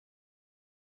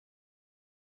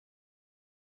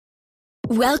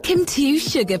Welcome to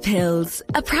Sugar Pills,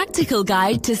 a practical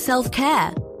guide to self-care,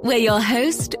 where your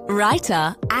host,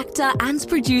 writer, actor, and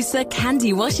producer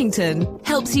Candy Washington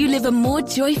helps you live a more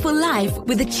joyful life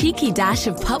with a cheeky dash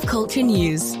of pop culture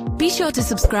news. Be sure to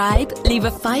subscribe, leave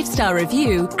a 5-star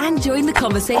review, and join the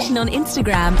conversation on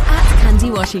Instagram at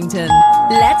Candy Washington.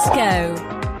 Let's go.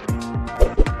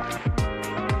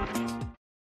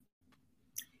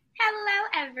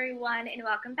 Everyone, and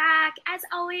welcome back. As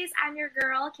always, I'm your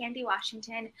girl, Candy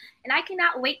Washington, and I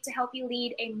cannot wait to help you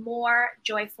lead a more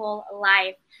joyful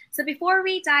life. So before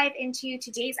we dive into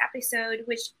today's episode,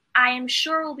 which I am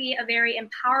sure will be a very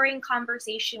empowering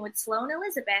conversation with Sloan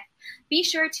Elizabeth, be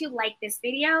sure to like this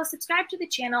video, subscribe to the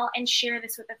channel, and share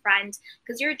this with a friend,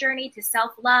 because your journey to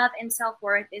self-love and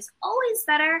self-worth is always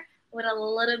better with a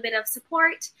little bit of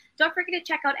support. Don't forget to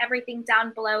check out everything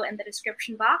down below in the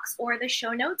description box or the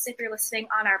show notes if you're listening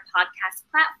on our podcast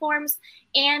platforms.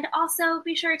 And also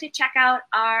be sure to check out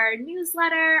our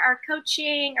newsletter, our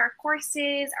coaching, our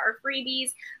courses, our freebies.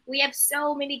 We have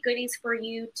so many goodies for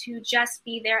you to just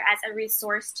be there as a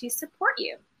resource to support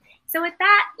you. So with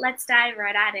that, let's dive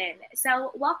right on in.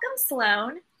 So welcome,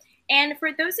 Sloan. And for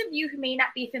those of you who may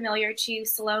not be familiar to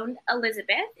Sloan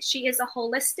Elizabeth, she is a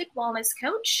holistic wellness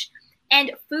coach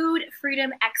and food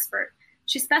freedom expert.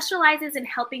 She specializes in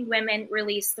helping women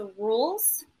release the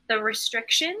rules, the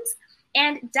restrictions,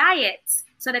 and diets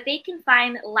so that they can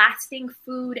find lasting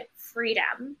food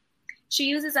freedom. She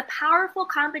uses a powerful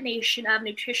combination of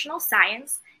nutritional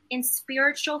science and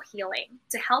spiritual healing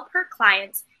to help her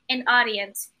clients and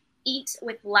audience eat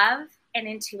with love and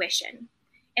intuition.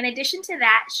 In addition to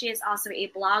that, she is also a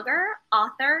blogger,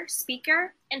 author,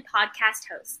 speaker, and podcast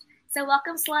host. So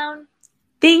welcome, Sloan.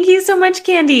 Thank you so much,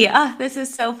 Candy. Oh, this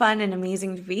is so fun and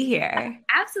amazing to be here.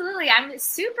 Absolutely. I'm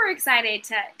super excited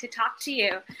to talk to you.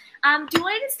 Do you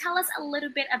want to just tell us a little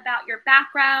bit about your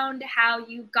background, how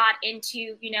you got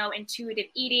into, intuitive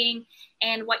eating,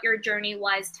 and what your journey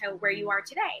was to where you are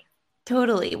today?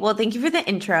 Totally. Well, thank you for the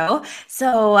intro.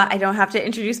 So I don't have to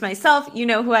introduce myself. You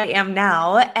know who I am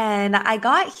now. And I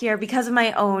got here because of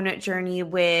my own journey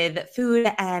with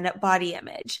food and body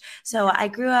image. So I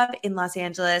grew up in Los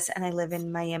Angeles and I live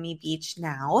in Miami Beach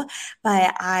now,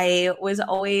 but I was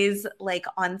always like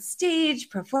on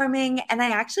stage performing, and I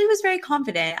actually was very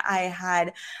confident. I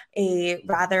had a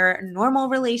rather normal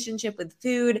relationship with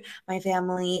food. My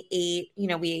family ate,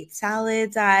 we ate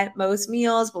salads at most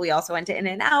meals, but we also went to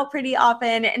In-N-Out pretty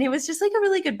often. And it was just like a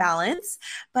really good balance.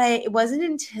 But it wasn't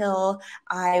until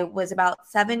I was about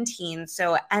 17,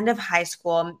 so end of high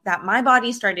school, that my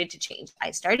body started to change.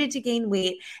 I started to gain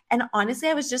weight. And honestly,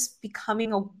 I was just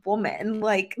becoming a woman.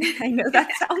 Like, I know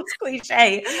that sounds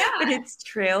cliche, but it's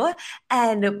true.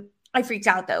 And I freaked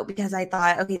out though, because I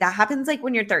thought, okay, that happens like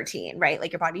when you're 13, right?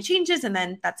 Like your body changes and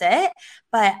then that's it.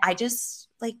 But I just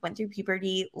went through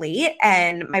puberty late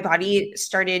and my body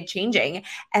started changing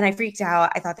and I freaked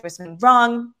out. I thought there was something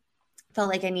wrong. Felt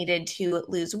like I needed to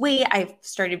lose weight. I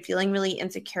started feeling really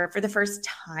insecure for the first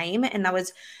time. And that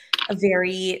was a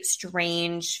very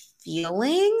strange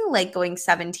feeling, like going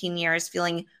 17 years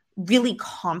feeling really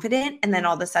confident and then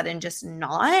all of a sudden just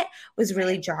not, was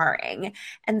really jarring.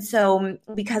 And so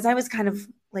because I was kind of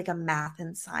like a math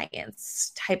and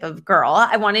science type of girl,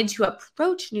 I wanted to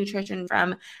approach nutrition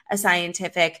from a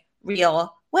scientific,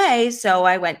 real way. So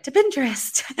I went to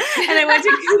Pinterest and I went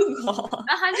to Google. 100%.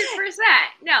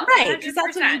 No, right. Because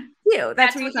that's what you do.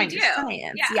 That's where you find your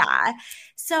science. Yeah.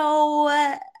 So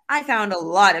I found a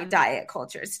lot of diet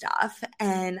culture stuff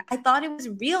and I thought it was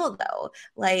real though.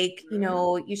 Like,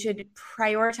 you should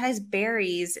prioritize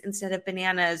berries instead of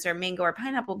bananas or mango or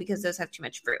pineapple because those have too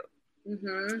much fruit.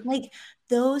 Mm-hmm. Like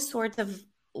those sorts of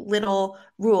little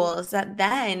rules that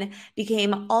then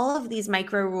became all of these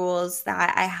micro rules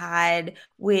that I had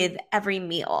with every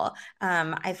meal.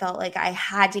 I felt like I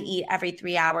had to eat every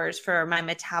 3 hours for my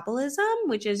metabolism,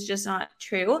 which is just not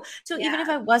true. So even if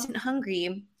I wasn't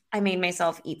hungry, I made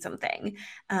myself eat something.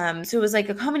 So it was like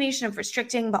a combination of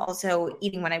restricting, but also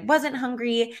eating when I wasn't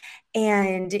hungry.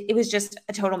 And it was just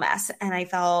a total mess. And I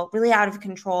felt really out of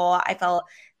control. I felt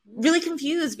really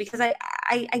confused because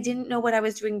I didn't know what I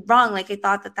was doing wrong. Like I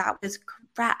thought that was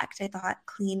correct. I thought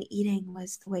clean eating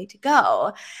was the way to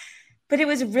go. But it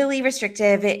was really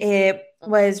restrictive. It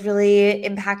was really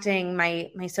impacting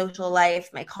my social life,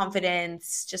 my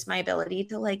confidence, just my ability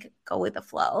to go with the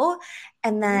flow.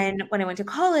 And then when I went to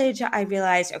college, I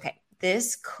realized, okay,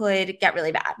 this could get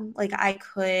really bad. Like I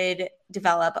could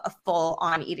develop a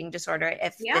full-on eating disorder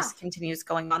if this continues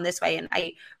going on this way. And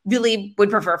I really would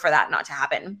prefer for that not to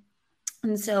happen.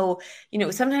 And so,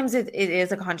 sometimes it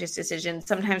is a conscious decision.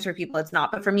 Sometimes for people it's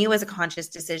not. But for me, it was a conscious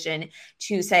decision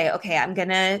to say, okay, I'm going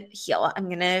to heal. I'm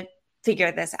going to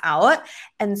figure this out.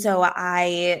 And so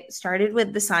I started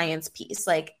with the science piece,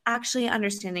 like actually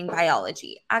understanding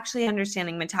biology, actually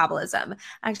understanding metabolism,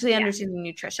 actually understanding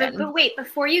nutrition. But wait,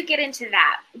 before you get into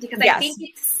that, because I think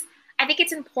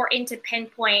it's important to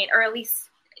pinpoint, or at least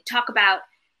talk about,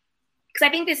 because I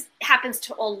think this happens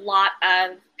to a lot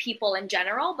of people in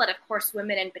general, but of course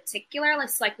women in particular.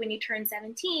 It's like when you turn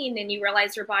 17 and you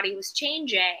realize your body was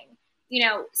changing.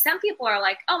 Some people are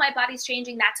like, oh, my body's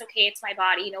changing. That's okay. It's my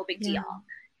body. No big deal.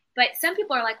 But some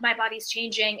people are like, my body's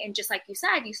changing. And just like you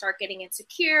said, you start getting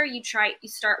insecure. You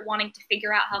start wanting to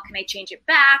figure out, how can I change it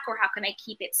back? Or how can I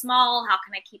keep it small? How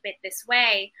can I keep it this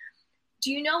way?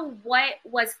 Do you know what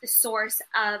was the source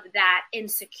of that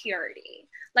insecurity?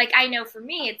 Like, I know for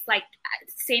me, it's like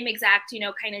same exact,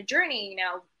 kind of journey,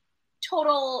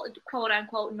 total quote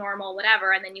unquote normal,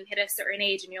 whatever. And then you hit a certain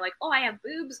age and you're like, oh, I have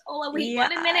boobs. Oh, wait, wait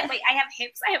a minute. Wait, I have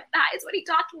hips. I have thighs. What are you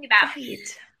talking about?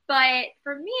 Right. But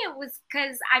for me, it was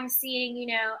because I'm seeing,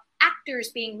 actors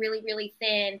being really, really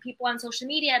thin, people on social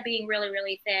media being really,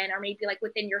 really thin, or maybe like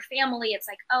within your family, it's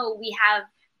like, oh, we have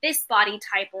this body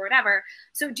type or whatever.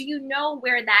 So do you know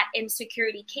where that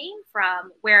insecurity came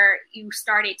from, where you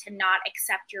started to not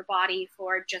accept your body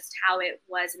for just how it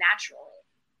was naturally?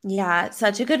 Yeah,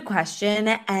 such a good question.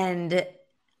 And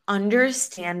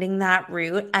understanding that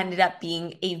root ended up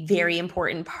being a very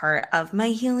important part of my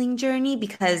healing journey,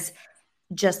 because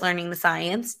just learning the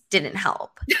science didn't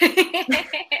help.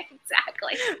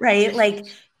 Exactly. Right? Like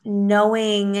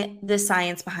knowing the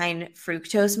science behind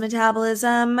fructose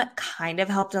metabolism kind of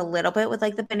helped a little bit with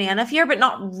like the banana fear, but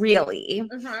not really.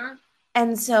 Mm-hmm.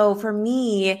 And so for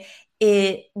me,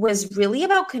 it was really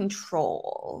about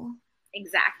control.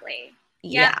 Exactly.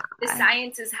 Yeah. The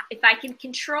science is, if I can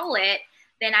control it,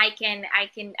 then I can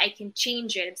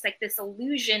change it. It's like this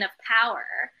illusion of power,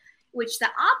 which the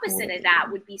opposite of that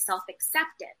would be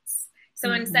self-acceptance.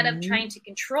 So instead of trying to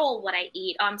control what I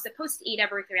eat, I'm supposed to eat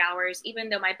every 3 hours, even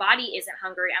though my body isn't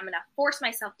hungry, I'm going to force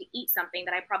myself to eat something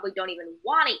that I probably don't even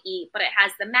want to eat, but it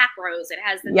has the macros, it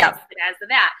has the this, it has the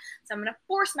that. So I'm going to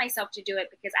force myself to do it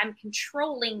because I'm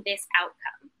controlling this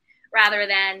outcome, rather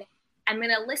than I'm going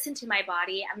to listen to my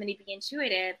body. I'm going to be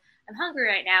intuitive. I'm hungry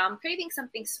right now. I'm craving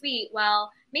something sweet.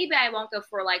 Well, maybe I won't go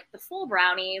for like the full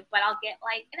brownie, but I'll get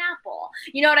like an apple.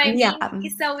 You know what I mean? Yeah.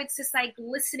 So it's just like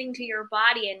listening to your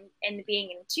body and being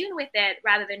in tune with it,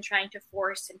 rather than trying to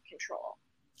force and control.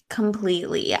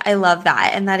 Completely. I love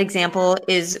that. And that example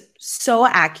is so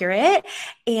accurate.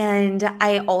 And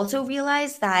I also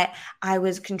realized that I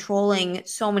was controlling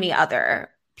so many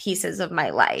other pieces of my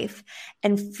life.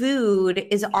 And food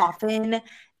is often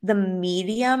the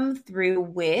medium through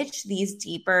which these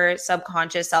deeper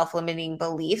subconscious self-limiting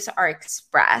beliefs are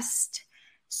expressed.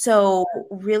 So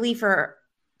really, for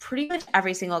pretty much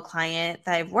every single client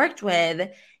that I've worked with,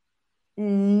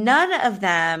 none of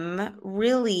them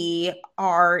really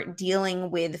are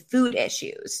dealing with food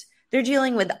issues. They're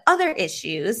dealing with other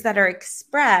issues that are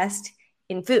expressed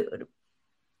in food.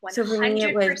 100%. So for me,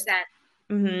 it was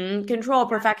control,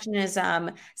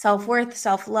 perfectionism, self-worth,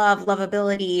 self-love,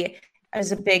 lovability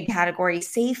is a big category.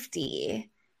 Safety,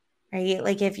 right?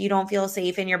 Like if you don't feel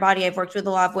safe in your body, I've worked with a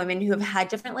lot of women who have had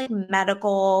different like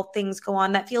medical things go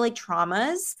on that feel like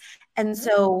traumas. And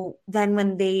so then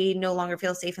when they no longer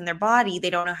feel safe in their body, they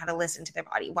don't know how to listen to their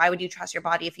body. Why would you trust your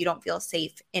body if you don't feel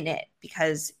safe in it?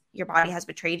 Because your body has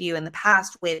betrayed you in the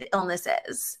past with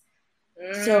illnesses.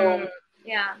 So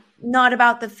not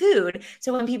about the food.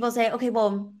 So when people say, okay,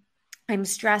 well, I'm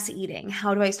stress eating,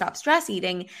 how do I stop stress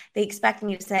eating? They expect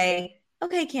me to say,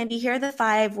 okay, Candy, here are the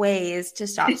 5 ways to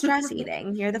stop stress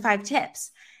eating. Here are the 5 tips.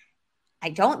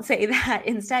 I don't say that.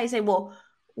 Instead, I say, well,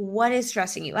 what is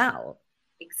stressing you out?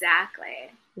 Exactly.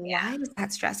 Why is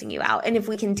that stressing you out? And if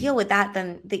we can deal with that,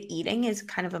 then the eating is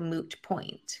kind of a moot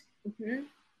point. Mm-hmm.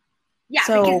 Yeah,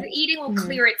 so, because the eating will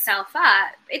clear itself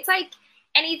up. It's like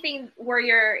anything where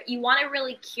you want to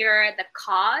really cure the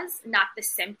cause, not the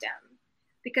symptom.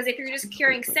 Because if you're just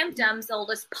curing symptoms, they'll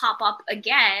just pop up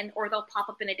again, or they'll pop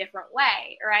up in a different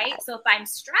way, right? So if I'm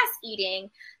stress eating,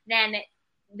 then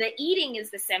the eating is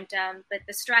the symptom, but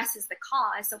the stress is the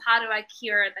cause. So how do I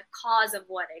cure the cause of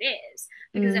what it is?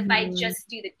 Because if I just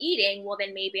do the eating, well,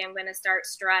 then maybe I'm going to start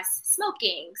stress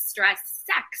smoking, stress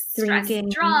sex,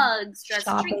 drinking, stress drugs, stress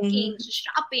shopping. Drinking,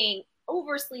 shopping,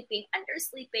 oversleeping,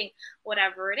 undersleeping,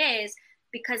 whatever it is.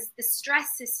 Because the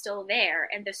stress is still there,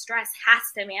 and the stress has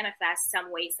to manifest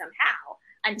some way, somehow,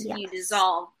 until you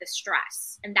dissolve the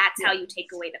stress. And that's how you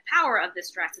take away the power of the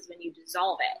stress, is when you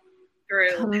dissolve it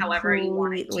through however you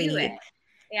want to do it.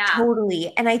 Yeah.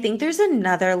 Totally. And I think there's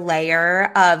another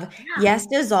layer of, Yeah. yes,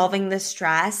 dissolving the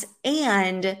stress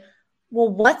and, well,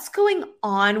 what's going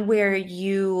on where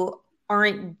you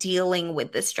aren't dealing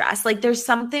with the stress? Like there's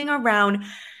something around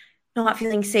not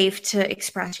feeling safe to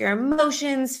express your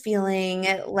emotions, feeling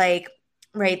like,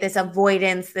 right, this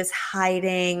avoidance, this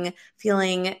hiding,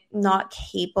 feeling not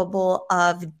capable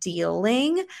of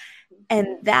dealing.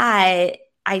 And that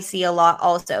I see a lot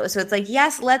also. So it's like,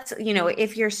 yes, let's,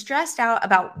 if you're stressed out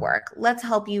about work, let's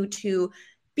help you to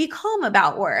be calm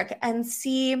about work and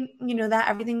see, that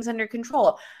everything's under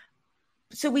control.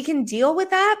 So we can deal with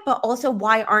that, but also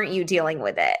why aren't you dealing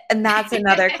with it? And that's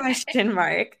another question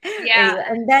mark. Yeah.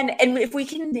 Right? And if we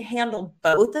can handle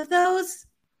both of those,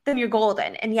 then you're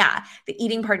golden. And yeah, the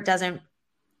eating part doesn't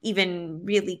even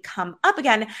really come up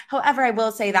again. However, I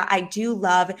will say that I do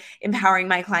love empowering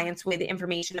my clients with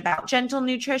information about gentle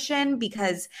nutrition,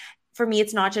 because for me,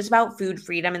 it's not just about food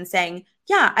freedom and saying,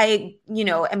 yeah, I,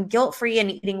 am guilt-free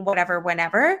and eating whatever,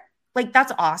 whenever. Like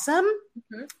that's awesome.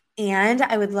 Mm-hmm. And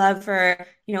I would love for,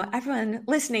 everyone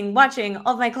listening, watching,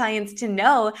 all of my clients to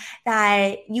know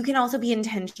that you can also be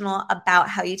intentional about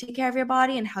how you take care of your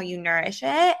body and how you nourish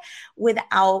it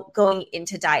without going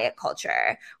into diet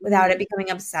culture, without it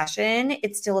becoming obsession.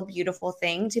 It's still a beautiful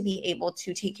thing to be able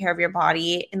to take care of your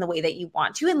body in the way that you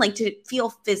want to and like to feel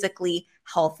physically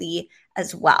healthy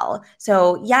as well.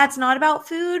 So yeah, it's not about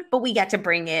food, but we get to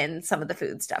bring in some of the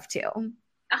food stuff too.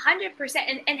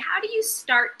 100%. And how do you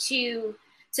start to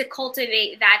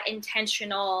cultivate that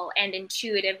intentional and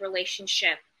intuitive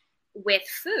relationship with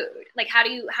food? Like how do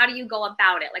you go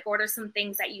about it? Like what are some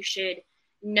things that you should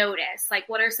notice? Like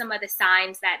what are some of the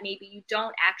signs that maybe you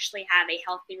don't actually have a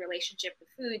healthy relationship with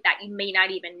food that you may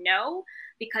not even know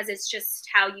because it's just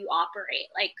how you operate?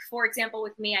 Like for example,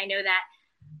 with me, I know that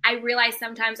I realize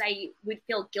sometimes I would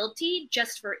feel guilty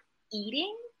just for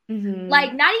eating. Mm-hmm.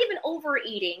 Like not even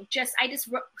overeating,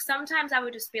 sometimes I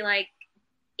would just be like,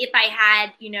 if I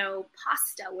had,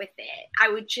 pasta with it, I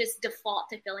would just default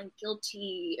to feeling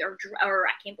guilty or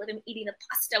I can't believe I'm eating the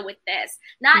pasta with this.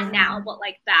 Not now, but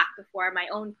like back before my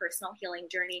own personal healing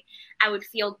journey, I would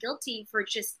feel guilty for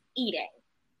just eating,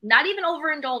 not even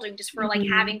overindulging, just for like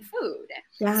having food.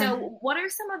 Yeah. So what are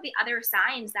some of the other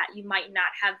signs that you might not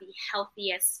have the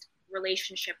healthiest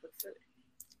relationship with food?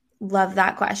 Love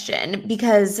that question,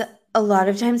 because a lot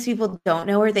of times people don't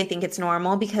know, or they think it's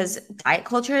normal because diet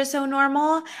culture is so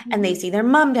normal, and they see their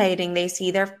mom dieting, they see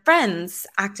their friends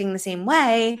acting the same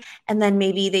way. And then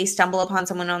maybe they stumble upon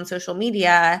someone on social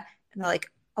media and they're like,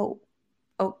 oh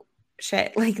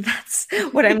shit, like that's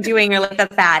what I'm doing, or like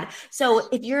that's bad. So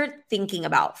if you're thinking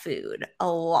about food a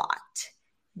lot,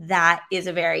 that is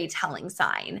a very telling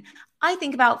sign. I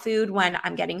think about food when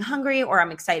I'm getting hungry or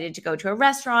I'm excited to go to a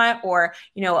restaurant or,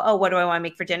 oh, what do I want to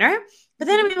make for dinner? But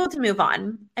then I'm able to move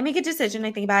on. I make a decision,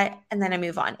 I think about it, and then I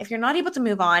move on. If you're not able to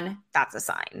move on, that's a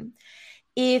sign.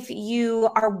 If you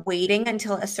are waiting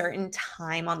until a certain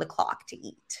time on the clock to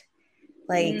eat,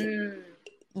 like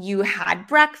you had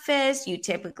breakfast, you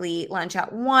typically eat lunch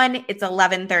at 1, it's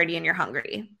 11:30 and you're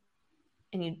hungry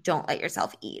and you don't let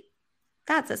yourself eat.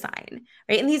 That's a sign,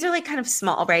 right? And these are like kind of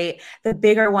small, right? The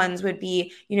bigger ones would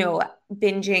be,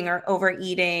 binging or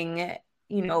overeating,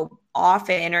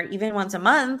 often or even once a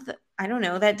month. I don't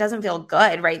know, that doesn't feel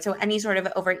good, right? So any sort of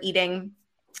overeating,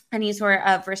 any sort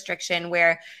of restriction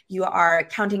where you are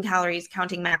counting calories,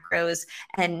 counting macros,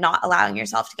 and not allowing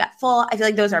yourself to get full, I feel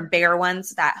like those are bigger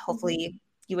ones that hopefully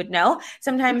you would know.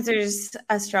 Sometimes there's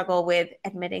a struggle with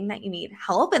admitting that you need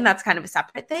help, and that's kind of a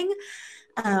separate thing.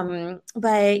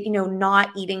 But not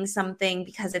eating something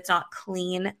because it's not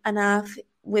clean enough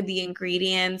with the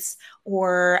ingredients,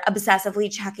 or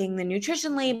obsessively checking the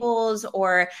nutrition labels,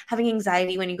 or having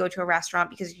anxiety when you go to a restaurant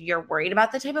because you're worried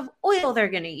about the type of oil they're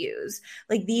going to use.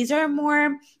 Like these are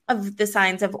more of the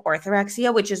signs of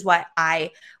orthorexia, which is what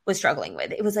I was struggling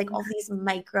with. It was like all these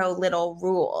micro little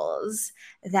rules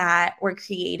that were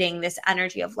creating this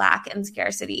energy of lack and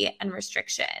scarcity and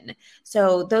restriction.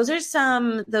 So those are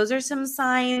some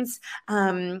signs.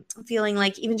 Feeling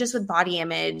like even just with body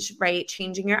image, right?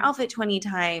 Changing your outfit 20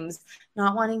 times,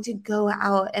 not wanting to go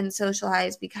out and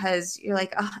socialize because you're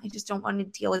like, oh, I just don't want to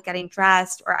deal with getting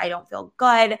dressed, or I don't feel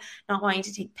good, not wanting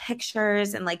to take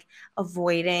pictures, and like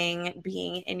avoiding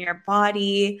being in your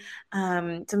body.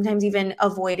 Sometimes even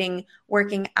avoiding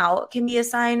working out can be a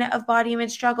sign of body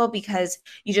image struggle, because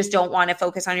you just don't want to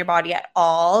focus on your body at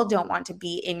all, don't want to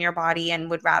be in your body, and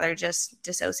would rather just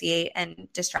dissociate and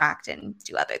distract and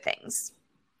do other things.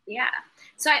 Yeah.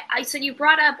 So so you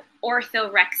brought up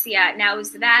orthorexia. Now,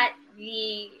 is that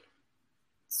the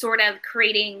sort of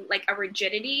creating like a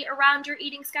rigidity around your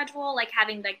eating schedule, like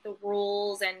having like the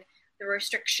rules and the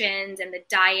restrictions and the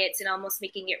diets and almost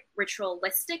making it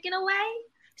ritualistic in a way?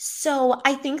 So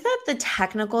I think that the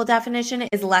technical definition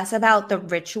is less about the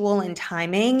ritual and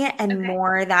timing and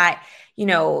more that,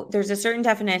 there's a certain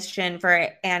definition for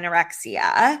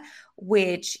anorexia,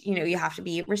 which, you have to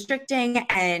be restricting.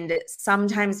 And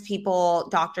sometimes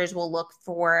doctors will look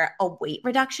for a weight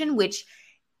reduction, which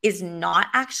is not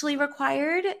actually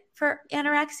required for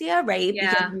anorexia, right? Yeah.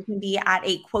 Because you can be at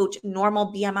a quote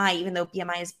normal BMI, even though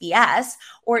BMI is BS,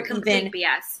 or complete even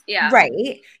BS. Yeah.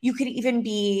 Right. You could even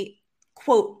be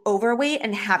quote overweight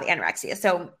and have anorexia.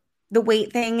 So the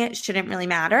weight thing shouldn't really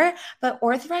matter, but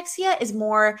orthorexia is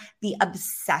more the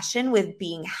obsession with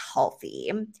being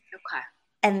healthy. Okay.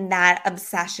 And that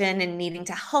obsession and needing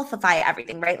to healthify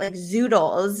everything, right? Like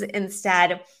zoodles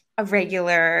instead of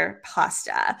regular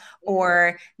pasta,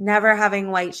 or never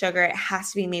having white sugar. It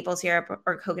has to be maple syrup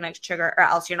or coconut sugar, or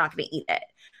else you're not going to eat it,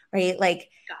 right? Like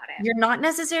you're not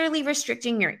necessarily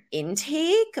restricting your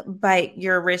intake, but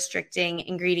you're restricting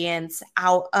ingredients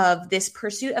out of this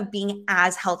pursuit of being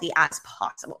as healthy as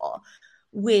possible,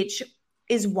 which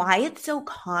is why it's so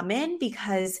common,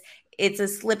 because it's a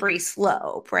slippery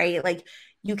slope, right? Like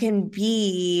you can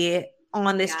be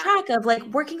on this track of like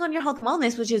working on your health and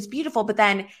wellness, which is beautiful, but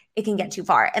then it can get too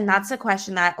far. And that's a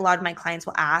question that a lot of my clients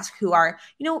will ask who are,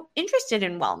 interested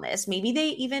in wellness. Maybe they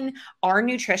even are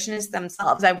nutritionists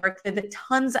themselves. I work with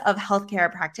tons of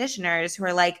healthcare practitioners who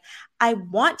are like, I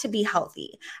want to be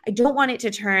healthy. I don't want it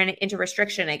to turn into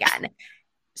restriction again.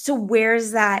 So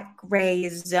where's that gray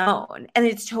zone? And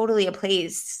it's totally a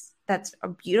place that's a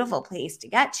beautiful place to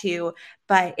get to,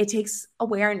 but it takes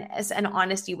awareness and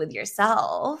honesty with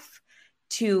yourself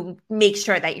to make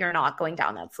sure that you're not going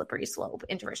down that slippery slope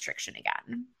into restriction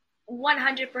again.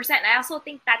 100%. I also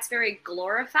think that's very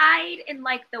glorified in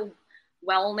like the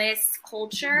wellness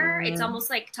culture. Mm-hmm. It's almost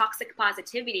like toxic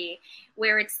positivity,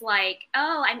 where it's like,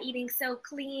 oh, I'm eating so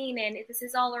clean and this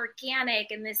is all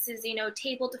organic and this is,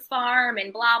 table to farm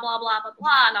and blah, blah, blah, blah,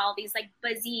 blah, and all these like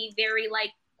buzzy, very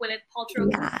like Gwyneth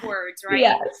Paltrow words, right?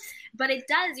 Yes. But it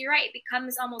does, you're right, it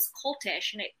becomes almost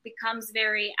cultish, and it becomes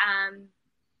very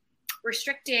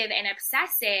restrictive and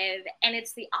obsessive, and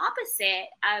it's the opposite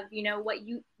of what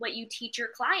you teach your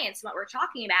clients, what we're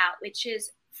talking about, which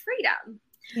is freedom.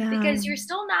 Because you're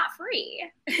still not free.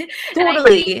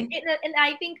 Totally. and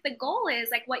I think the goal is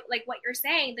like what you're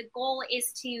saying. The goal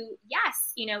is to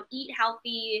eat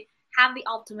healthy, have the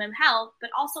optimum health, but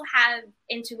also have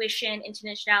intuition,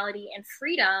 intentionality, and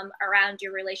freedom around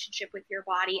your relationship with your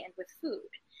body and with food.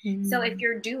 Mm-hmm. So if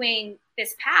you're doing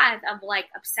this path of like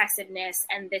obsessiveness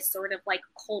and this sort of like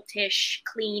cultish,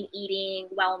 clean eating,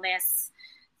 wellness,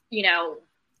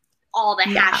 all the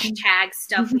hashtag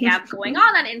stuff we have going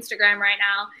on Instagram right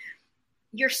now,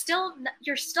 you're still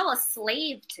a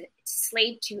slave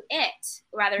to it,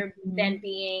 rather than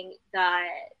being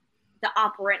the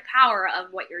operant power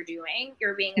of what you're doing.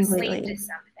 You're being a slave to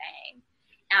something.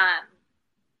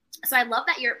 So I love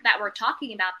that we're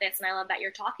talking about this, and I love that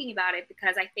you're talking about it,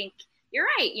 because I think you're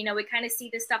right. We kind of see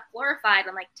this stuff glorified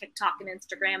on like TikTok and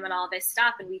Instagram and all this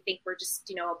stuff, and we think we're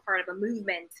just, a part of a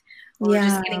movement, or we're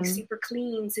just getting super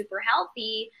clean, super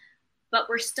healthy, but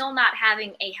we're still not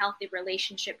having a healthy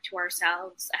relationship to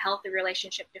ourselves, a healthy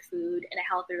relationship to food, and a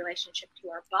healthy relationship to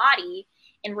our body.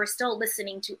 And we're still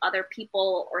listening to other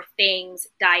people or things,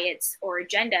 diets or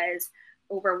agendas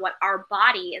over what our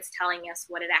body is telling us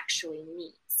what it actually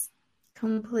needs.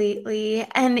 Completely.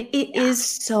 And it is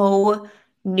so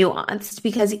nuanced,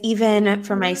 because even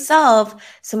for myself,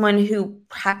 someone who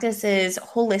practices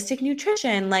holistic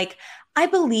nutrition, like I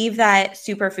believe that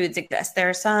superfoods exist. There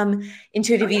are some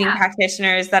intuitive eating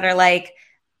practitioners that are like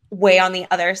way on the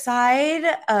other side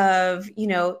of,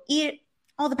 eat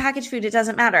all the packaged food. It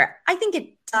doesn't matter. I think it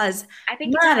does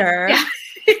matter. Yeah.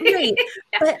 Right.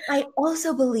 But I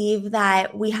also believe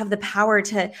that we have the power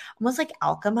to almost like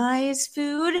alchemize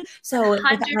food. So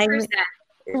 100%.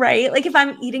 Right? Like if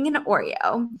I'm eating an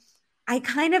Oreo, I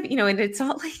kind of, and it's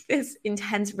not like this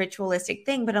intense ritualistic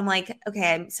thing, but I'm like,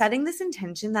 okay, I'm setting this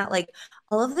intention that like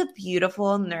all of the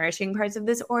beautiful, nourishing parts of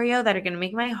this Oreo that are going to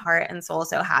make my heart and soul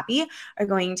so happy are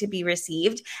going to be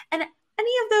received. And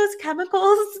any of those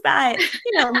chemicals that,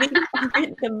 maybe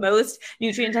aren't the most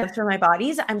nutrient dense for my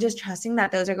bodies, I'm just trusting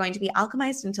that those are going to be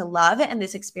alchemized into love. And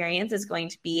this experience is going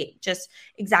to be just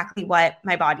exactly what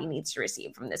my body needs to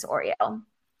receive from this Oreo.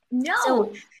 No. So,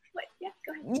 go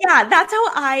ahead. Yeah,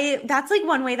 that's like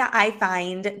one way that I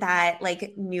find that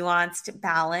like nuanced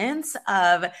balance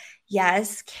of,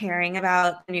 yes, caring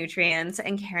about nutrients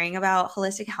and caring about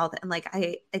holistic health. And like,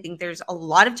 I think there's a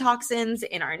lot of toxins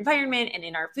in our environment and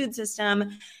in our food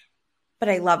system, but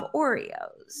I love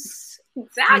Oreos.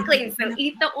 Exactly. So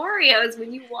eat the Oreos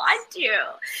when you want to.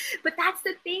 But that's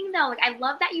the thing though. Like I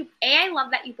love that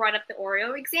you brought up the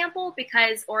Oreo example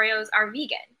because Oreos are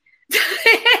vegan. Do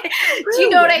you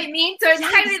know what I mean? So it's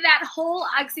kind of that whole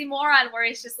oxymoron where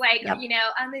it's just like, you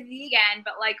know, I'm a vegan,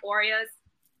 but like Oreos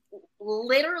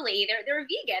literally they're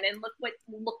vegan, and look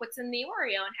what's in the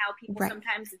Oreo and how people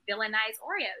sometimes villainize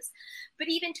Oreos. But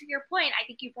even to your point, I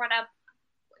think you brought up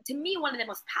to me one of the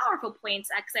most powerful points,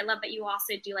 because I love that you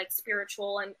also do like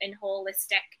spiritual and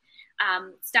holistic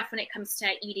stuff when it comes to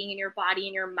eating and your body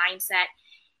and your mindset,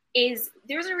 is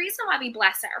there's a reason why we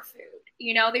bless our food.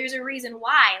 You know, there's a reason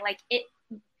why, like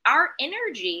our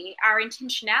energy, our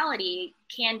intentionality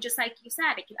can, just like you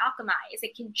said, it can alchemize,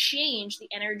 it can change the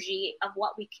energy of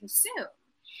what we consume.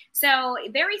 So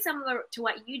very similar to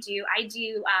what you do, I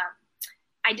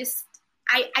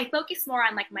focus more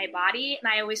on like my body,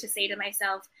 and I always just say to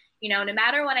myself, you know, no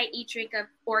matter what I eat, drink,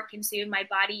 or consume, my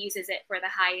body uses it for the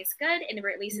highest good and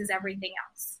releases everything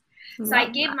else. So I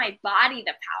give my body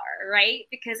the power, right?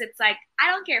 Because it's like, I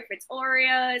don't care if it's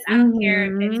Oreos, I don't care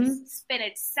if it's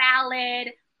spinach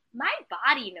salad. My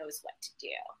body knows what to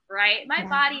do, right? My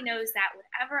body knows that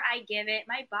whatever I give it,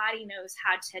 my body knows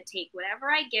how to take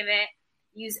whatever I give it,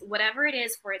 use whatever it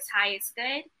is for its highest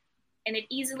good, and it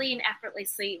easily and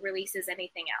effortlessly releases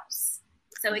anything else.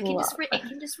 So it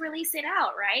can just release it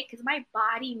out, right? Because my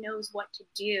body knows what to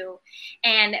do.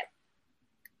 And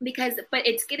but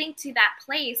it's getting to that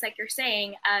place, like you're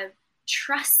saying, of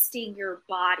trusting your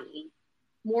body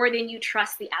more than you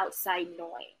trust the outside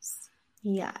noise.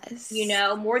 Yes. You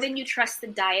know, more than you trust the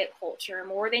diet culture,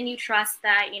 more than you trust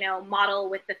that, you know, model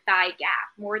with the thigh gap,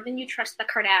 more than you trust the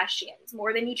Kardashians,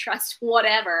 more than you trust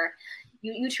whatever.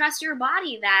 You trust your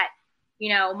body that,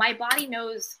 you know, my body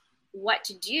knows what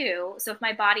to do. So if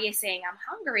my body is saying I'm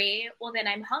hungry, well, then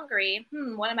I'm hungry.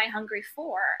 What am I hungry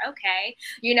for? Okay.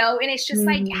 You know, and it's just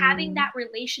like having that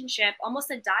relationship,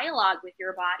 almost a dialogue with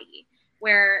your body,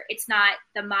 where it's not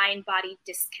the mind-body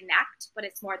disconnect, but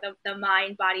it's more the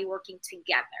mind-body working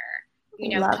together.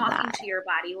 You know, talking to your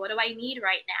body. What do I need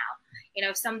right now? You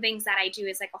know, some things that I do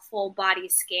is like a full body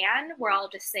scan where I'll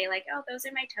just say like, oh, those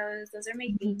are my toes, those are my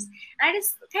feet. And I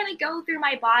just kind of go through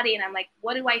my body and I'm like,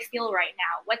 what do I feel right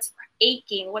now? What's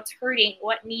aching? What's hurting?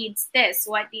 What needs this?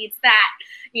 What needs that?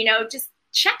 You know, just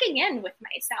checking in with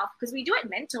myself, because we do it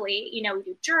mentally. You know, we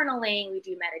do journaling, we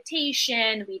do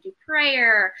meditation, we do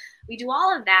prayer, we do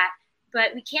all of that.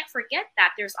 But we can't forget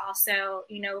that there's also,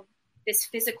 you know, this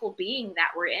physical being that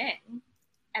we're in.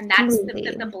 And that's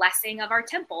the blessing of our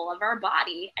temple, of our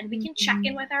body. And we can check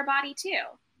in with our body too.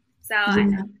 So I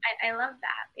love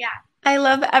that. Yeah. I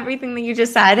love everything that you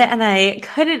just said, and I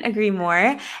couldn't agree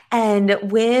more. And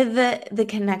with the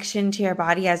connection to your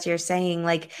body, as you're saying,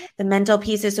 like the mental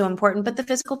piece is so important, but the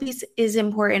physical piece is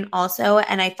important also.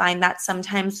 And I find that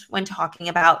sometimes when talking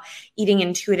about eating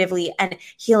intuitively and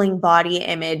healing body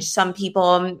image, some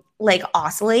people like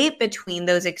oscillate between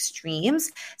those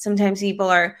extremes. Sometimes people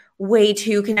are way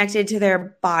too connected to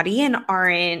their body and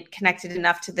aren't connected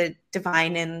enough to the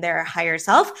divine and their higher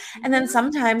self. And then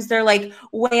sometimes they're like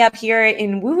way up here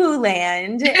in woo-woo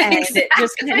land and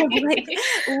just kind of like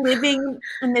living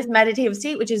in this meditative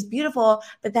state, which is beautiful.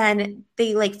 But then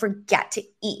they like forget to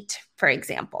eat, for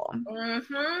example.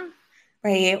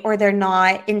 Right? Or they're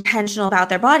not intentional about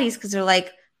their bodies because they're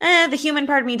like, the human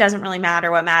part of me doesn't really matter.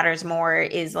 What matters more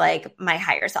is like my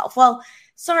higher self. Well,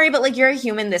 sorry, but like you're a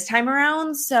human this time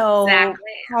around. So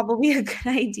probably a good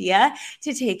idea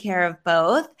to take care of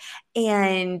both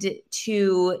and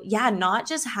to, not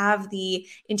just have the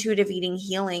intuitive eating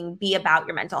healing be about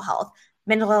your mental health.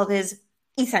 Mental health is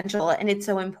essential and it's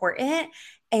so important.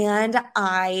 And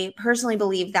I personally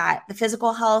believe that the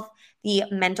physical health, the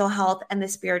mental health, and the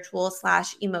spiritual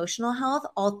 / emotional health,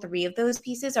 all three of those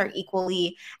pieces are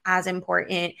equally as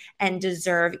important and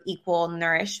deserve equal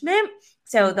nourishment.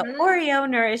 So the Oreo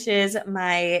nourishes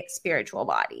my spiritual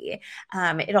body.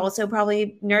 It also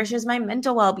probably nourishes my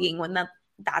mental well-being when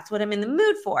that's what I'm in the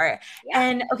mood for. Yeah.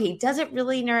 And okay, does it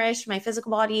really nourish my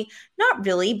physical body? Not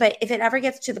really, but if it ever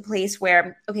gets to the place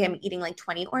where, okay, I'm eating like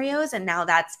 20 Oreos and now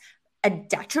that's a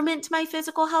detriment to my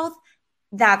physical health,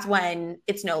 that's when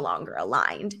it's no longer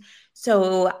aligned.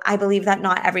 So I believe that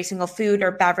not every single food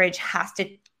or beverage has to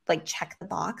like check the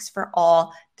box for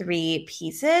all three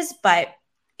pieces, but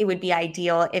it would be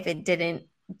ideal if it didn't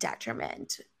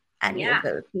detriment any of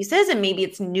those pieces. And maybe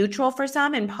it's neutral for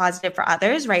some and positive for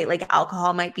others, right? Like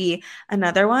alcohol might be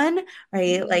another one,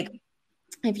 right? Like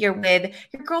if you're with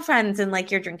your girlfriends and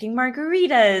like you're drinking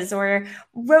margaritas or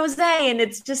rosé, and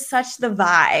it's just such the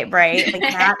vibe, right? Like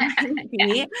that can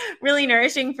be really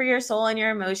nourishing for your soul and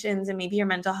your emotions and maybe your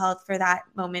mental health for that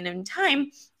moment in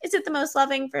time. Is it the most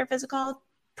loving for your physical health?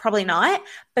 Probably not.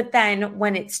 But then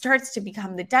when it starts to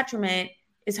become the detriment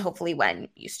is hopefully when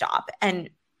you stop. And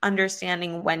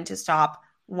understanding when to stop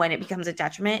when it becomes a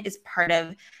detriment is part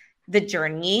of the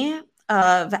journey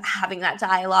of having that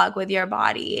dialogue with your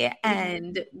body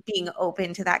and being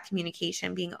open to that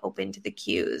communication, being open to the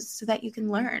cues so that you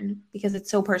can learn, because it's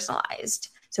so personalized.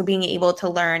 So being able to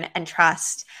learn and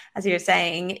trust, as you're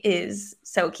saying, is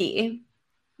so key.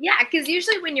 Yeah, because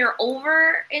usually when you're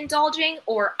overindulging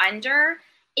or under,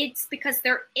 it's because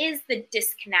there is the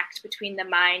disconnect between the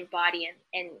mind, body,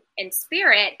 and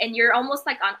spirit, and you're almost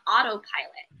like on autopilot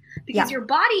because your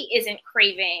body isn't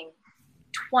craving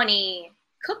 20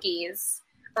 cookies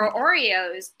or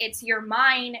Oreos. It's your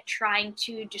mind trying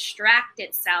to distract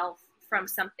itself from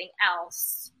something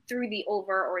else through the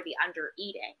over or the under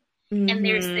eating. And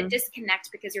there's the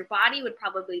disconnect because your body would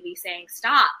probably be saying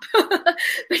stop,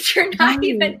 but you're not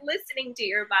even listening to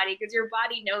your body because your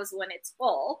body knows when it's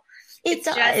full. It's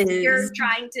just you're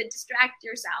trying to distract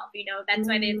yourself. That's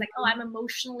why it's like, oh, I'm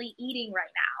emotionally eating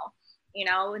right now.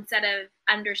 Instead of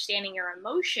understanding your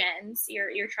emotions,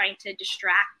 you're trying to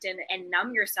distract and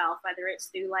numb yourself, whether it's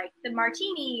through like the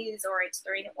martinis or it's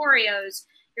through the Oreos.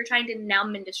 You're trying to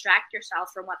numb and distract yourself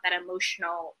from what that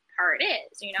emotional part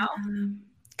is,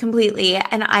 Completely.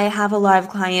 And I have a lot of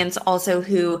clients also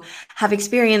who have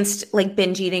experienced like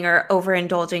binge eating or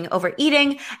overindulging,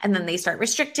 overeating, and then they start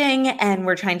restricting, and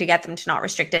we're trying to get them to not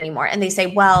restrict anymore. And they say,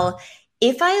 well,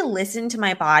 if I listen to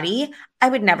my body, I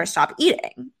would never stop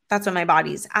eating. That's what my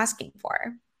body's asking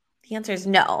for. The answer is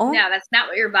no. No, that's not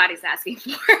what your body's asking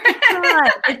for.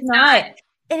 It's not.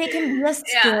 And it can be a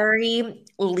scary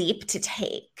leap to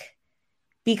take,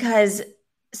 because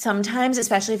sometimes,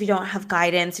 especially if you don't have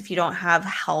guidance, if you don't have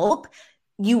help,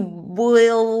 you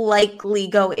will likely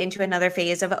go into another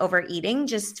phase of overeating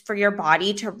just for your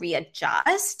body to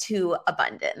readjust to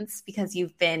abundance, because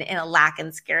you've been in a lack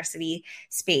and scarcity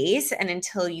space. And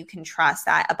until you can trust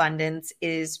that abundance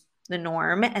is the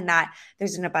norm and that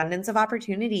there's an abundance of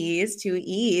opportunities to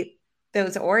eat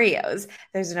those Oreos,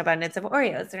 there's an abundance of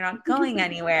Oreos. They're not going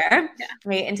anywhere,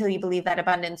 right? Until you believe that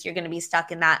abundance, you're going to be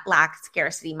stuck in that lack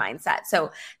scarcity mindset. So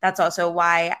that's also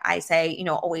why I say,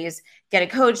 always get a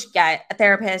coach, get a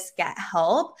therapist, get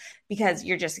help, because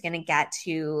you're just going to get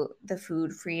to the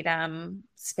food freedom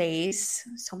space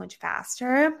so much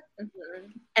faster.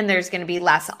 And there's going to be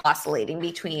less oscillating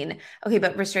between, okay,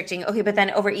 but restricting, okay, but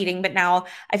then overeating, but now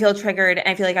I feel triggered and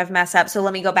I feel like I've messed up. So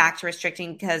let me go back to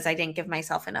restricting because I didn't give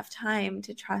myself enough time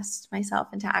to trust myself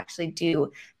and to actually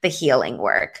do the healing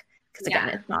work. Because again,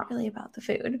 it's not really about the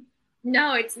food.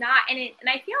 No, it's not. And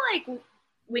I feel like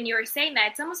when you were saying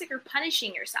that, it's almost like you're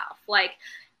punishing yourself. Like,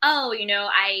 oh,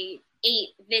 I ate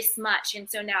this much, and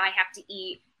so now I have to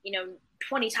eat,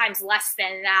 20 times less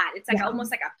than that. It's like almost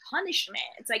like a punishment.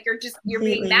 It's like you're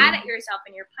being mad at yourself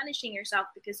and you're punishing yourself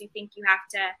because you think you have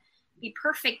to be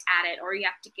perfect at it, or you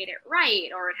have to get it right,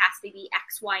 or it has to be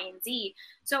X, Y, and Z.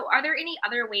 So are there any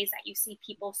other ways that you see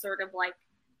people sort of like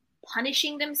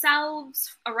punishing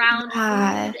themselves around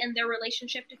food and their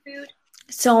relationship to food?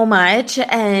 So much.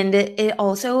 And it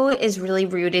also is really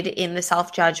rooted in the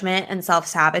self-judgment and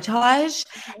self-sabotage.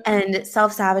 And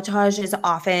self-sabotage is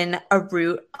often a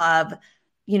root of,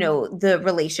 the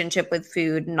relationship with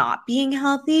food not being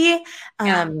healthy.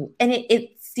 And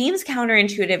it seems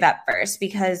counterintuitive at first,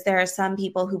 because there are some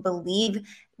people who believe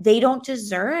they don't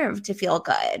deserve to feel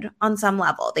good on some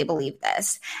level. They believe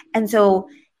this. And so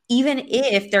even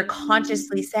if they're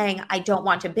consciously saying, I don't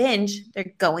want to binge,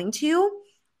 they're going to,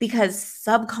 because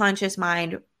subconscious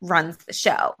mind runs the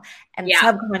show. And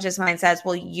subconscious mind says,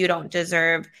 well, you don't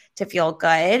deserve to feel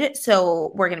good,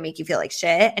 so we're going to make you feel like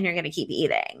shit and you're going to keep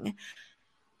eating.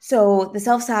 So the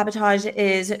self-sabotage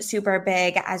is super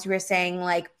big, as you were saying,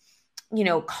 like,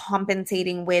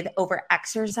 compensating with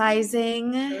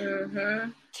over-exercising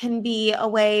can be a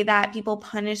way that people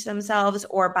punish themselves,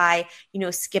 or by,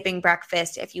 skipping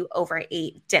breakfast if you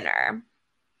overate dinner.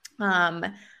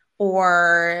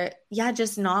 Or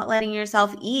just not letting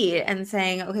yourself eat and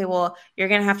saying, okay, well, you're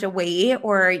going to have to wait,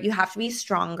 or you have to be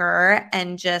stronger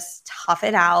and just tough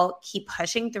it out, keep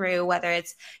pushing through, whether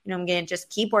it's, I'm going to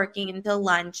just keep working until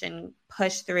lunch and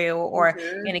push through, or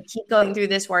I'm going to keep going through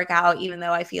this workout, even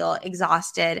though I feel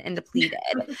exhausted and depleted.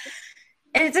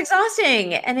 And it's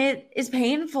exhausting and it is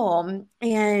painful.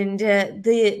 And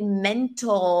the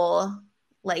mental,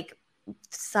 like,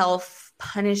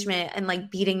 self-punishment and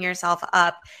like beating yourself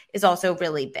up is also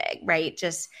really big, right?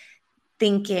 Just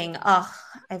thinking, oh,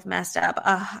 I've messed up.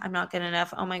 Oh, I'm not good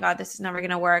enough. Oh my God, this is never going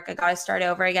to work. I got to start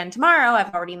over again tomorrow.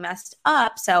 I've already messed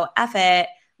up. So F it.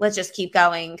 Let's just keep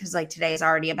going because like today is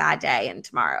already a bad day and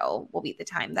tomorrow will be the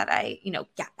time that I,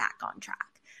 get back on track.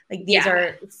 Like these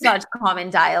are such common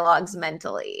dialogues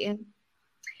mentally.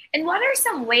 And what are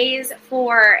some ways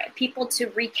for people to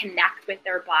reconnect with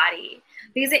their body?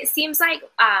 Because it seems like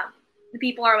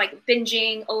people are like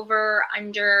binging over,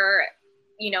 under,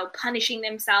 punishing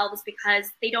themselves because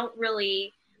they don't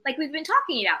really, like we've been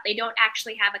talking about, they don't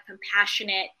actually have a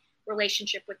compassionate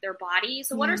relationship with their body.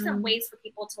 So what are some ways for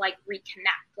people to like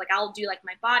reconnect? Like I'll do like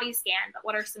my body scan, but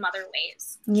what are some other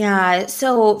ways? Yeah.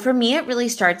 So for me, it really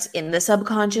starts in the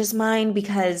subconscious mind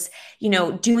because,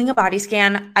 doing a body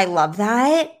scan, I love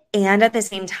that. And at the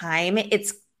same time,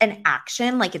 it's an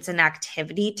action, like it's an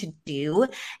activity to do.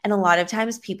 And a lot of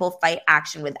times people fight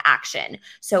action with action.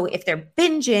 So if they're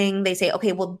binging, they say,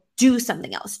 okay, well, do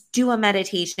something else, do a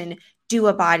meditation, do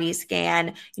a body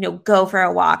scan, go for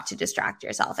a walk to distract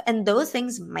yourself. And those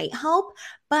things might help,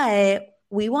 but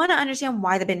we want to understand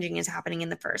why the binging is happening in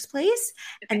the first place.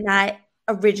 Okay. And that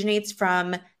originates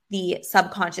from the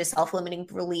subconscious self-limiting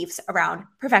beliefs around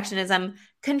perfectionism,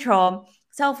 control,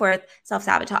 self-worth,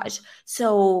 self-sabotage.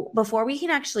 So before we can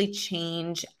actually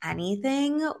change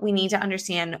anything, we need to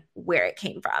understand where it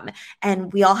came from.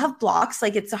 And we all have blocks.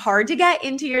 Like it's hard to get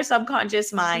into your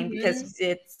subconscious mind because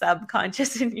it's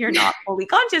subconscious and you're not fully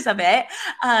conscious of it.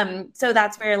 So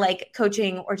that's where like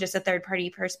coaching or just a third-party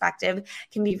perspective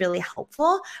can be really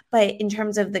helpful. But in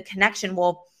terms of the connection,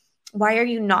 well, why are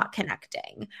you not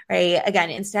connecting, right? Again,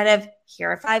 instead of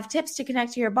here are 5 tips to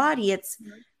connect to your body, it's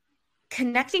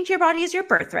connecting to your body is your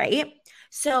birthright.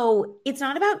 So it's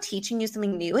not about teaching you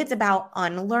something new. It's about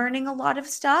unlearning a lot of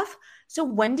stuff. So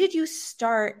when did you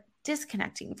start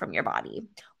disconnecting from your body?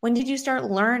 When did you start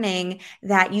learning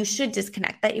that you should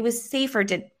disconnect, that it was safer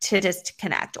to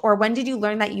disconnect? Or when did you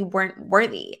learn that you weren't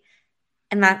worthy?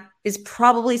 And that is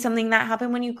probably something that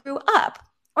happened when you grew up.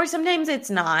 Or sometimes it's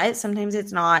not. Sometimes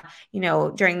it's not,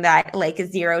 during that like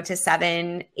 0 to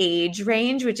 7 age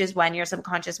range, which is when your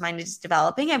subconscious mind is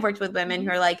developing. I've worked with women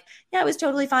who are like, yeah, it was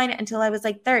totally fine until I was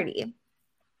like 30.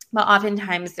 But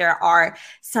oftentimes there are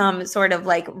some sort of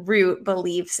like root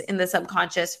beliefs in the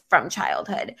subconscious from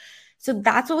childhood. So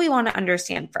that's what we want to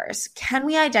understand first. Can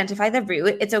we identify the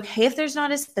root? It's okay if there's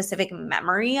not a specific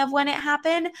memory of when it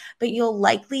happened, but you'll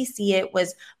likely see it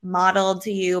was modeled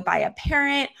to you by a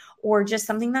parent or just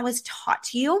something that was taught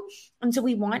to you. And so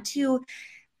we want to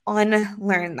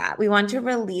unlearn that. We want to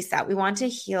release that. We want to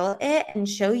heal it and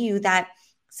show you that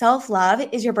self-love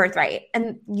is your birthright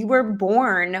and you were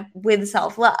born with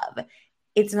self-love.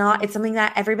 It's something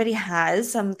that everybody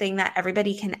has, something that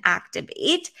everybody can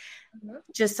activate.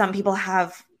 Just some people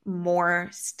have more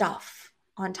stuff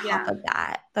on top of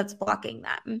that that's blocking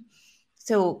them.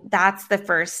 So that's the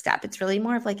first step. It's really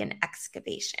more of like an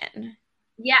excavation.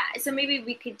 Yeah. So maybe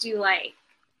we could do like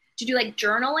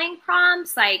journaling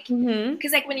prompts, like,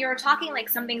 because like when you were talking, like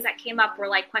some things that came up were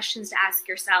like questions to ask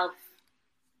yourself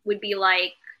would be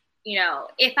like,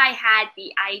 if I had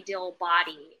the ideal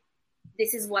body,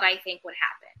 this is what I think would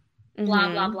happen.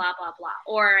 Blah, blah, blah, blah, blah.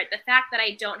 Or the fact that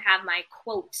I don't have my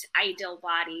quote ideal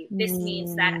body, this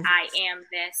means that I am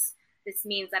this. This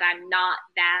means that I'm not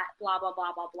that, blah, blah,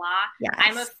 blah, blah, blah. Yes.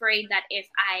 I'm afraid that if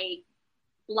I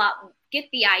get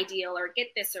the ideal or get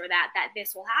this or that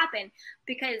this will happen.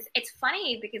 Because it's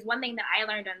funny, because one thing that I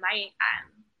learned on my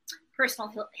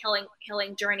personal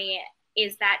healing journey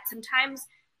is that sometimes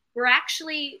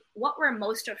what we're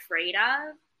most afraid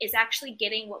of is actually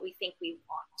getting what we think we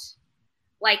want.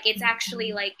 Like it's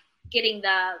actually like getting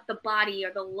the body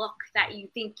or the look that you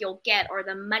think you'll get, or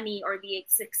the money or the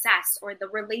success or the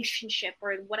relationship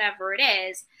or whatever it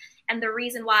is. And the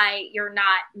reason why you're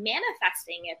not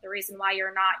manifesting it, the reason why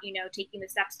you're not, taking the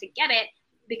steps to get it,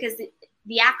 because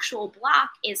the actual block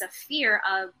is a fear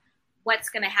of what's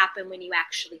going to happen when you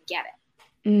actually get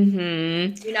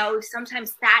it.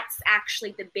 Sometimes that's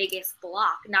actually the biggest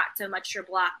block, not so much you're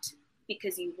blocked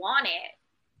because you want it.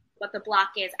 But the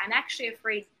block is, I'm actually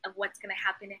afraid of what's going to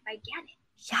happen if I get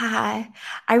it. Yeah.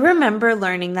 I remember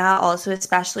learning that also,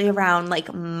 especially around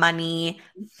like money,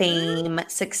 fame,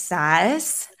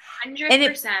 success. 100%. And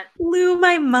it blew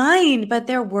my mind. But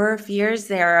there were fears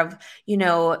there of,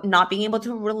 not being able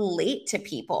to relate to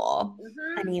people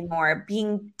anymore,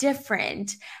 being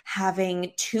different,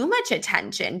 having too much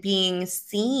attention, being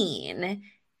seen,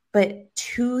 but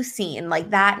too seen, like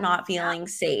that, not feeling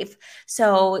safe.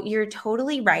 So you're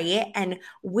totally right. And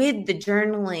with the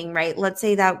journaling, right, let's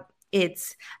say that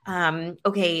it's,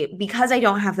 okay, because I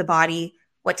don't have the body,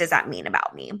 what does that mean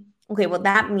about me? Okay, well,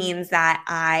 that means that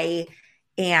I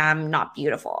am not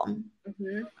beautiful.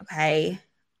 Mm-hmm. Okay.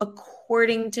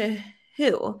 According to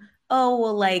who? Oh,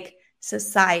 well, like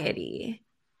society.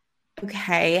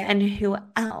 Okay. And who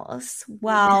else?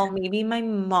 Well, maybe my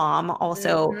mom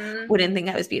also wouldn't think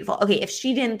I was beautiful. Okay. If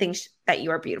she didn't think that you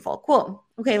were beautiful, cool.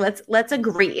 Okay. Let's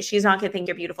agree. She's not going to think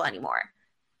you're beautiful anymore.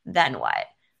 Then what?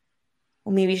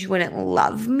 Well, maybe she wouldn't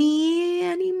love me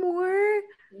anymore.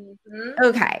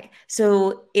 Okay.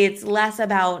 So it's less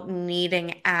about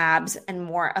needing abs and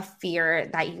more a fear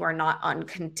that you are not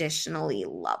unconditionally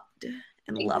loved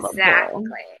and lovable. Exactly.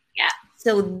 Yeah.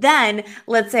 So then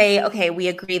let's say, okay, we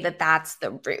agree that that's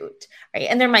the root, right?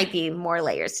 And there might be more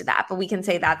layers to that, but we can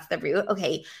say that's the root.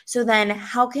 Okay. So then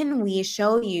how can we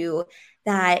show you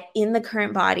that in the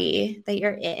current body that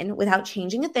you're in, without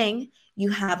changing a thing, you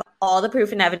have all the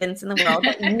proof and evidence in the world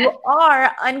that you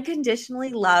are unconditionally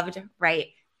loved right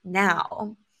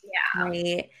now? Yeah.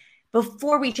 Right?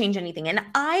 Before we change anything. And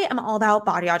I am all about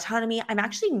body autonomy. I'm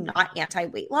actually not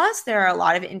anti-weight loss. There are a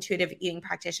lot of intuitive eating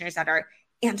practitioners that are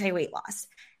anti-weight loss.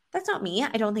 That's not me.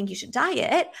 I don't think you should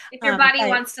diet. If your body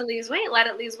wants to lose weight, let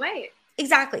it lose weight.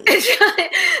 Exactly.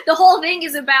 The whole thing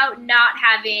is about not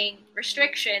having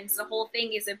restrictions. The whole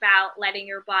thing is about letting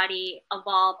your body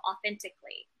evolve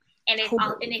authentically. And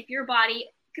if your body,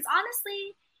 because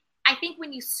honestly, I think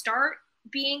when you start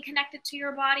being connected to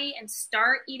your body and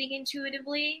start eating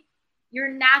intuitively, you're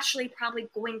naturally probably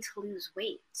going to lose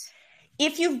weight.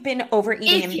 If you've been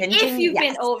overeating and binging, if you've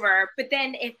been over, but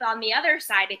then if on the other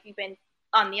side,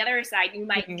 you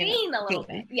might gain a little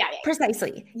bit. Yeah.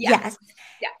 Precisely. Yeah. Yes.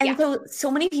 Yeah. And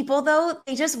so many people though,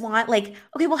 they just want like,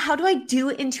 okay, well, how do I do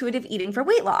intuitive eating for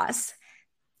weight loss?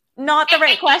 Not the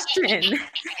right question.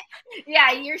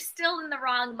 Yeah. You're still in the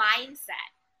wrong mindset.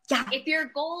 Yeah. If your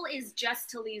goal is just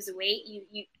to lose weight,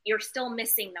 you're still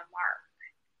missing the mark.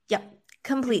 Yep.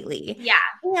 Completely. Yeah.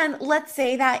 And let's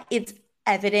say that it's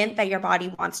evident that your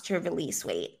body wants to release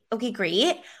weight. Okay,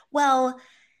 great. Well,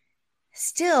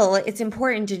 still, it's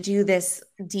important to do this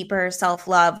deeper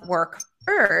self-love work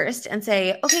first and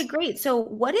say, okay, great. So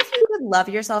what if you could love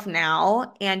yourself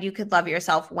now and you could love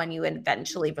yourself when you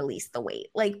eventually release the weight?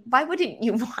 Like, why wouldn't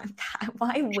you want that?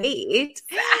 Why wait?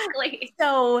 Exactly.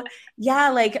 So yeah,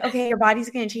 like, okay, your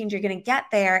body's going to change. You're going to get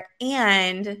there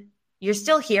and you're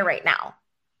still here right now.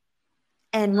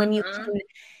 And when you can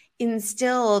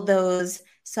instill those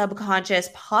subconscious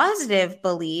positive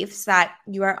beliefs that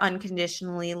you are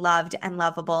unconditionally loved and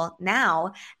lovable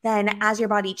now, then as your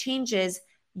body changes,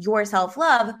 your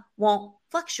self-love won't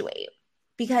fluctuate.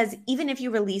 Because even if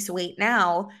you release weight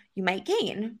now, you might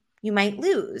gain, you might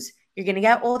lose, you're going to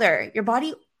get older. Your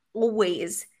body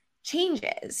always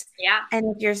changes. Yeah.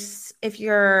 And if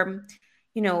your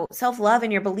self-love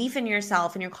and your belief in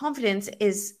yourself and your confidence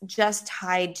is just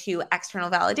tied to external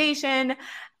validation,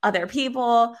 other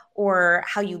people, or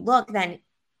how you look, then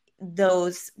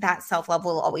that self-love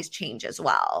will always change as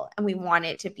well. And we want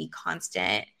it to be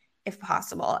constant if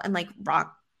possible and like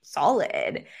rock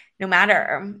solid, no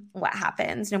matter what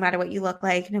happens, no matter what you look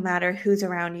like, no matter who's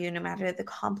around you, no matter the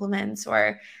compliments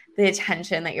or the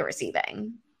attention that you're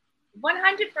receiving.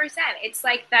 100%. It's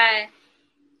like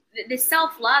the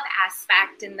self-love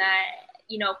aspect and the,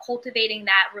 cultivating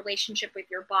that relationship with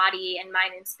your body and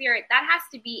mind and spirit, that has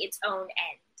to be its own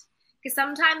end. Because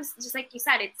sometimes, just like you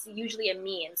said, it's usually a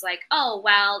means like, oh,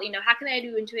 well, how can I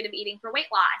do intuitive eating for weight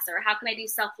loss? Or how can I do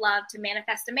self-love to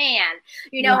manifest a man?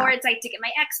 Or it's like to get my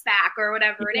ex back or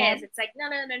whatever it is. It's like,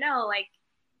 no. Like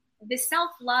the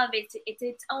self-love, it's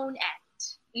its own end.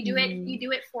 You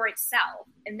do it for itself.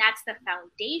 And that's the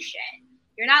foundation.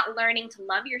 You're not learning to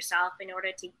love yourself in order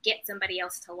to get somebody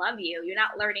else to love you. You're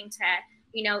not learning to,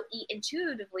 eat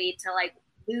intuitively to like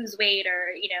lose weight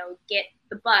or, get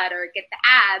the butt or get the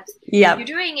abs. Yeah. You're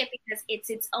doing it because it's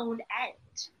its own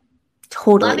end.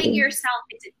 Totally. Loving yourself,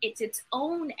 it's its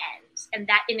own end. And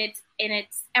that in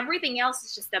its everything else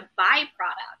is just a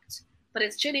byproduct, but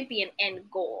it shouldn't be an end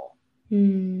goal.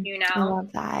 I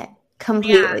love that.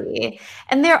 Completely. Yeah.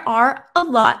 And there are a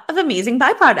lot of amazing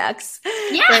byproducts.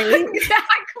 Yeah, right?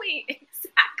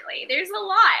 Exactly. There's a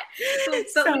lot.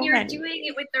 So when you're doing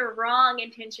it with the wrong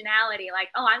intentionality, like,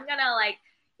 oh, I'm going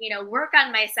to work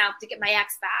on myself to get my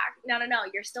ex back. No.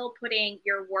 You're still putting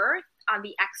your worth on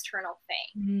the external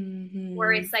thing,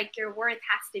 where it's like your worth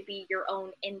has to be your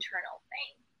own internal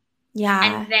thing.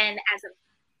 Yeah. And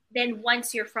then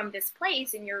once you're from this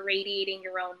place and you're radiating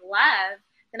your own love,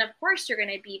 then of course you're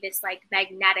going to be this like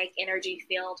magnetic energy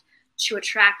field to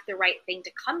attract the right thing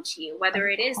to come to you, whether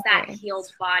it is that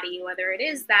healed body, whether it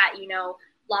is that,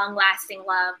 long lasting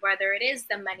love, whether it is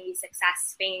the money,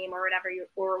 success, fame, or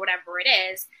whatever it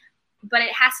is. but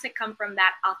it has to come from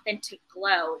that authentic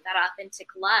glow, that authentic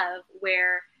love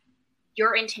where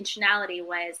your intentionality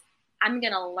was, I'm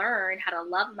going to learn how to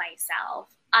love myself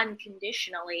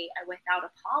unconditionally and without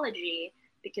apology,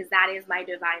 because that is my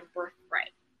divine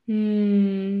birthright.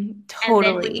 Totally. And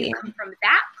then when you come from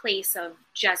that place of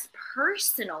just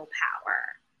personal power,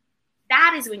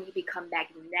 that is when you become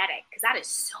magnetic, because that is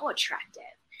so attractive.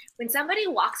 When somebody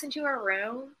walks into a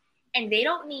room and they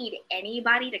don't need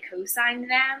anybody to co-sign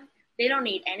them, they don't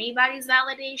need anybody's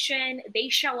validation, they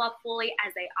show up fully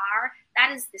as they are,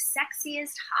 that is the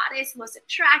sexiest, hottest, most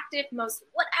attractive, most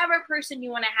whatever person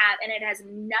you want to have, and it has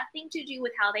nothing to do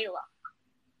with how they look.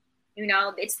 You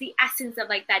know, it's the essence of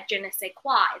like that je ne sais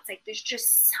quoi. It's like there's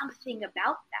just something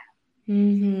about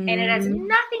them. And it has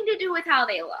nothing to do with how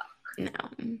they look.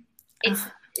 No. It's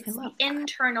the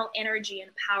internal energy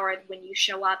and power when you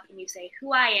show up and you say,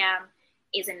 who I am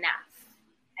is enough.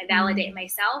 I validate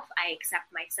myself. I accept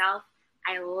myself.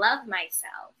 I love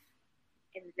myself.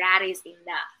 And that is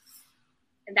enough.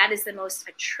 And that is the most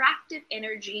attractive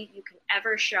energy you can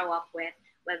ever show up with,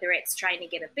 whether it's trying to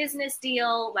get a business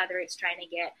deal, whether it's trying to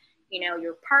get, you know,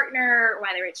 your partner,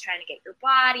 whether it's trying to get your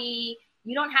body.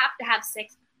 You don't have to have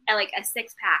a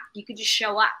six pack. You could just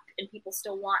show up and people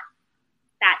still want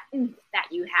that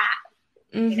you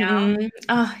have, you know?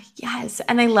 Oh, yes.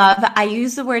 And I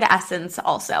use the word essence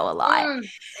also a lot. I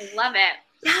love it.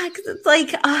 Yeah, because it's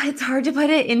like, it's hard to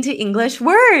put it into English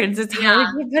words. It's hard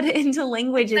to put it into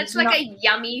language. It's like a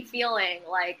yummy feeling.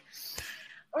 Like,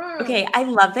 Okay, I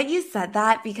love that you said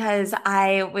that, because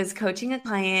I was coaching a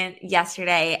client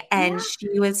yesterday and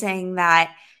she was saying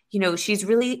that, you know,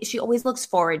 she always looks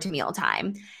forward to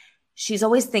mealtime. She's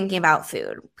always thinking about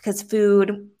food because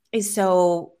food is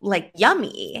so like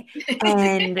yummy.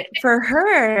 And for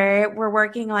her, we're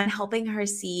working on helping her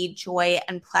see joy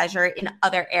and pleasure in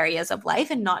other areas of life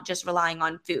and not just relying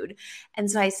on food. And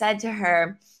so I said to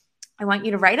her, I want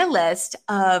you to write a list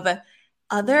of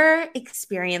other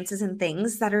experiences and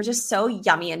things that are just so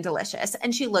yummy and delicious.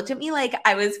 And she looked at me like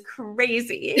I was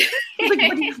crazy. I was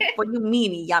like, what do you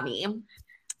mean yummy?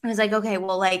 I was like, okay,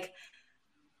 well, like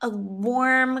a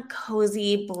warm,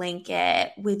 cozy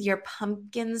blanket with your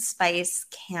pumpkin spice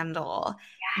candle.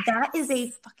 Yes. That is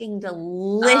a fucking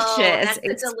delicious that's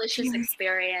a delicious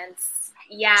experience.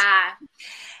 Yeah.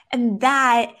 And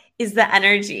that is the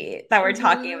energy that we're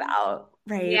talking about,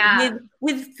 right? Yeah.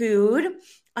 With food,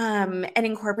 and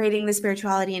incorporating the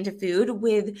spirituality into food,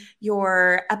 with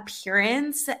your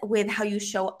appearance, with how you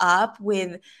show up,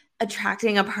 with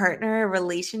attracting a partner, a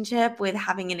relationship, with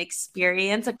having an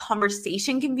experience. A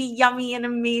conversation can be yummy and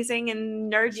amazing and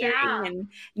nurturing and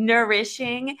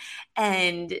nourishing.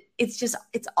 And it's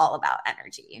all about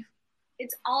energy.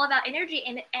 It's all about energy.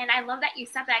 And I love that you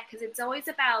said that, because it's always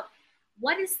about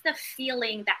what is the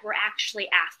feeling that we're actually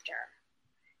after.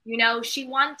 You know, she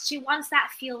wants that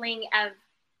feeling of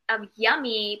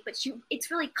yummy, but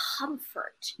it's really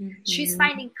comfort. She's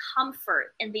finding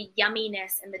comfort in the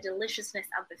yumminess and the deliciousness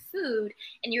of the food.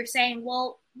 And you're saying,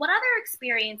 well, what other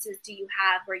experiences do you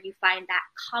have where you find that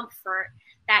comfort,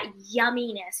 that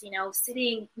yumminess, you know,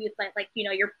 sitting with like, you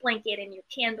know, your blanket and your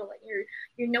candle and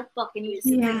your notebook, and you just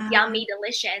yummy,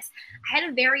 delicious. I had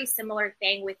a very similar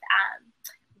thing with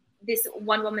this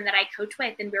one woman that I coach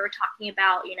with, and we were talking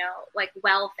about, you know, like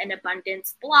wealth and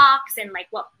abundance blocks, and like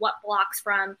what blocks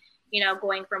from, you know,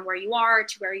 going from where you are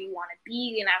to where you want to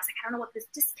be. And I was like, I don't know what this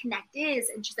disconnect is.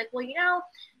 And she's like, well, you know,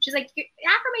 she's like, the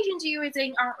affirmations you're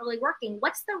using aren't really working.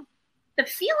 What's the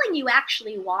feeling you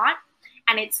actually want?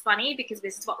 And it's funny because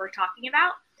this is what we're talking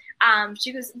about.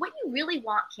 She goes, what you really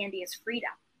want, Candy, is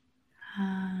freedom.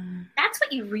 That's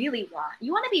what you really want.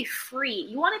 You want to be free.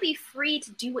 You want to be free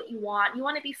to do what you want. You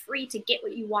want to be free to get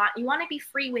what you want. You want to be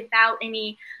free without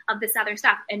any of this other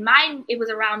stuff. And mine, it was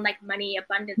around like money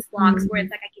abundance blocks, where it's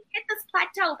like, I can hit this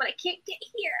plateau, but I can't get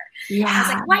here. Yeah. I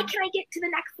was like, why can't I get to the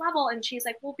next level? And she's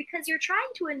like, well, because you're trying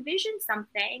to envision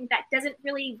something that doesn't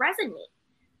really resonate.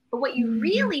 But what you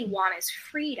really want is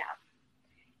freedom.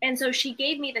 And so she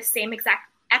gave me the same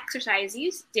exact exercise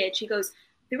you did. She goes,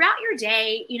 throughout your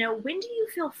day, you know, when do you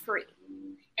feel free?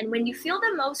 And when you feel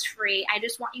the most free, I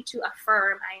just want you to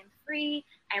affirm, I am free.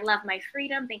 I love my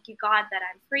freedom. Thank you, God, that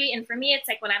I'm free. And for me, it's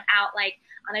like when I'm out like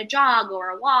on a jog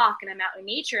or a walk and I'm out in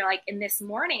nature, like in this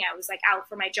morning, I was like out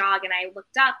for my jog and I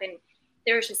looked up and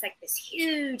there was just like this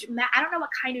huge, I don't know what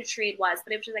kind of tree it was,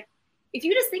 but it was just like, if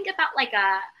you just think about like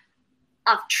a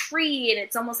tree, and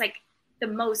it's almost like the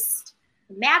most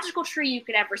magical tree you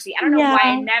could ever see. I don't know why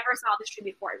I never saw this tree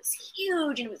before. It was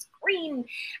huge and it was green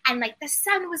and like the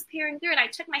sun was peering through, and I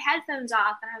took my headphones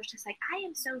off and I was just like, I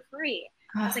am so free.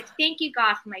 I was like, thank you,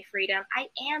 God, for my freedom. I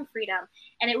am freedom.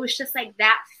 And it was just like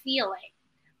that feeling,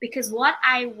 because what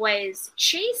I was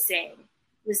chasing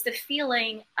was the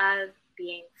feeling of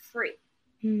being free.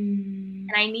 And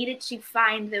I needed to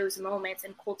find those moments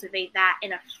and cultivate that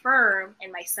and affirm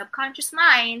in my subconscious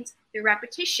mind through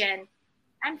repetition,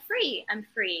 I'm free. I'm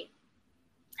free.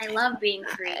 I love being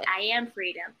free. I am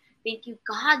freedom. Thank you,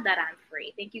 God, that I'm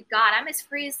free. Thank you, God. I'm as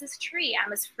free as this tree.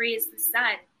 I'm as free as the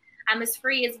sun. I'm as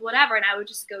free as whatever. And I would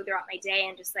just go throughout my day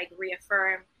and just like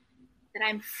reaffirm that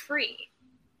I'm free,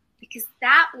 because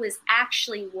that was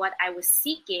actually what I was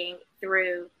seeking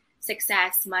through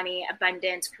success, money,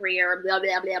 abundance, career, blah,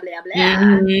 blah, blah, blah, blah.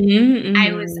 Mm-hmm.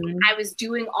 I was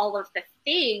doing all of the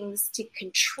things to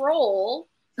control,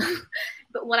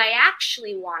 but what I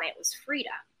actually wanted was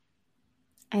freedom.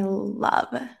 I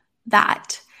love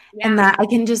that. Yeah. And that I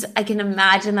can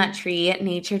imagine that tree.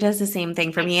 Nature does the same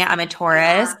thing for me. I'm a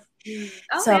Taurus. Yeah.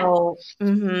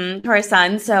 Taurus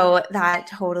sun. So that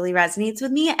totally resonates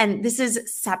with me. And this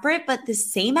is separate, but the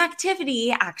same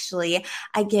activity actually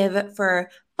I give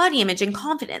for body image and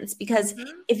confidence, because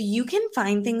if you can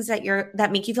find things that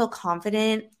make you feel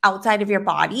confident outside of your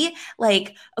body,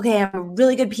 like, okay, I'm a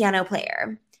really good piano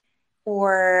player,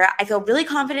 or I feel really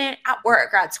confident at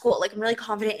work or at school, like I'm really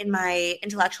confident in my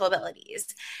intellectual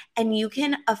abilities, and you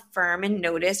can affirm and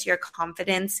notice your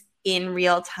confidence in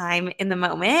real time in the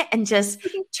moment and just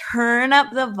turn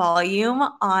up the volume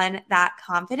on that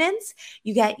confidence,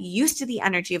 you get used to the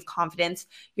energy of confidence.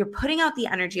 You're putting out the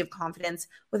energy of confidence,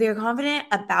 whether you're confident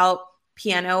about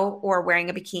piano or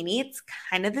wearing a bikini. It's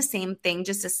kind of the same thing,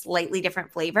 just a slightly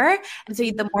different flavor. And so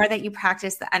the more that you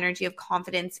practice the energy of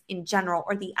confidence in general,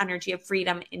 or the energy of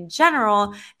freedom in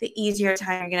general, the easier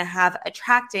time you're going to have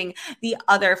attracting the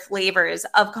other flavors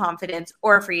of confidence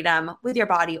or freedom with your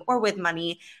body or with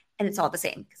money. And it's all the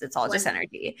same, because it's all just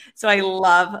energy. So I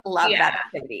love that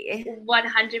activity.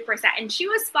 100%. And she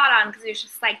was spot on, because it was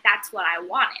just like, that's what I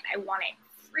wanted. I wanted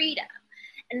freedom.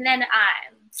 And then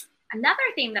another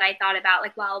thing that I thought about,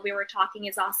 like, while we were talking,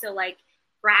 is also like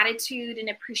gratitude and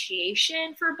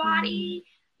appreciation for body.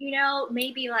 You know,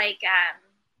 maybe like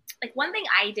one thing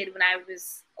I did when I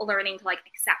was learning to like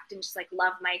accept and just like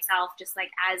love myself just like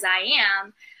as I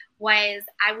am, was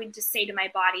I would just say to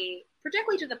my body,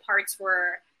 particularly to the parts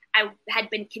where I had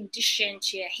been conditioned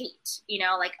to hate, you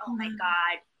know, like, oh my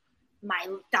God, my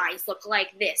thighs look like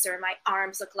this, or my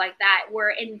arms look like that, where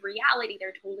in reality,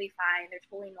 they're totally fine. They're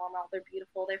totally normal. They're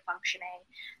beautiful. They're functioning.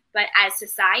 But as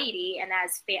society and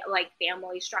as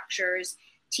family structures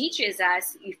teaches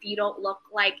us, if you don't look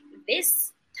like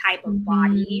this type of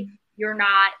body, you're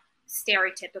not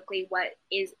stereotypically what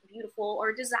is beautiful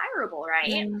or desirable,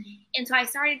 right? And so I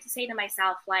started to say to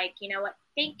myself, like, you know what?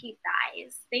 Thank you,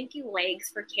 thighs. Thank you, legs,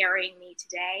 for carrying me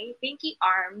today. Thank you,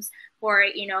 arms, for,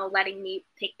 you know, letting me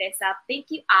pick this up.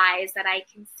 Thank you, eyes, that I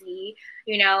can see.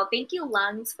 You know, thank you,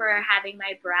 lungs, for having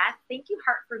my breath. Thank you,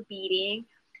 heart, for beating.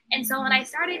 And so when I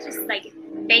started just like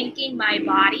thanking my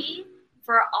body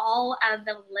for all of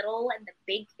the little and the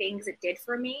big things it did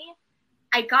for me,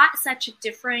 I got such a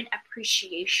different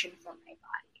appreciation for my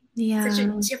body. Yeah. Such a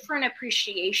different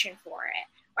appreciation for it,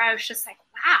 where I was just like,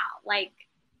 wow, like,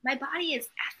 my body is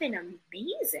effing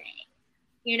amazing.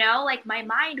 You know, like, my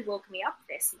mind woke me up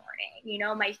this morning. You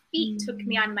know, my feet took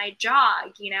me on my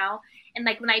jog, you know. And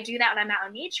like, when I do that, when I'm out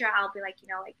in nature, I'll be like, you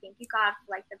know, like, thank you, God,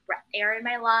 for like the breath air in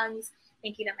my lungs.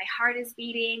 Thank you that my heart is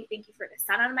beating. Thank you for the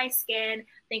sun on my skin.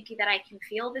 Thank you that I can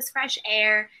feel this fresh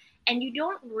air. And you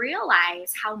don't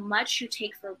realize how much you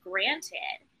take for granted,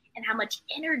 and how much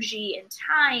energy and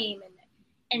time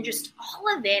and just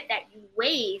all of it that you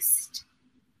waste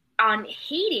on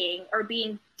hating or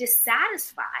being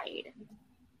dissatisfied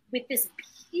with this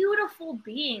beautiful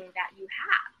being that you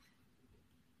have.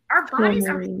 Our bodies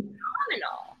are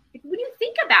phenomenal. When you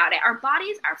think about it, our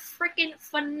bodies are freaking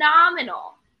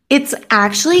phenomenal. It's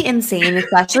actually insane,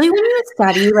 especially when you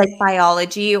study like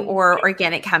biology or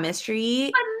organic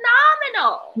chemistry.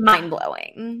 Phenomenal.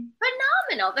 Mind-blowing.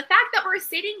 Phenomenal. The fact that we're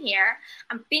sitting here,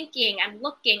 I'm thinking, I'm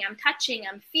looking, I'm touching,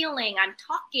 I'm feeling, I'm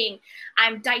talking,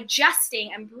 I'm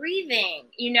digesting, I'm breathing,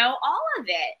 you know, all of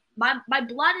it. My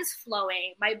blood is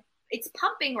flowing. It's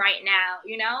pumping right now,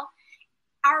 you know.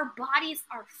 Our bodies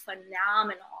are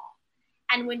phenomenal.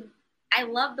 And when I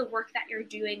love the work that you're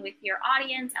doing with your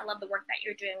audience. I love the work that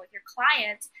you're doing with your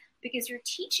clients, because you're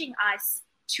teaching us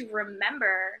to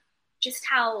remember just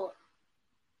how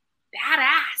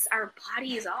badass our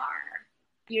bodies are,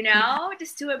 you know,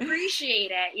 just to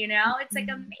appreciate it, you know. It's like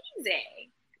amazing.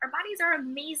 Our bodies are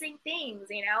amazing things,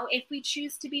 you know. If we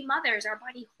choose to be mothers, our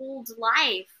body holds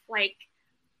life. Like,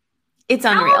 it's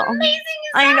unreal. How amazing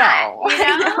is that? I know.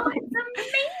 You know? It's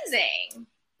amazing.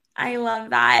 I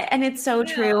love that. And it's so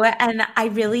true. And I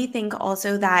really think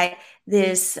also that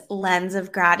this lens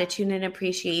of gratitude and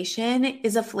appreciation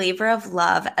is a flavor of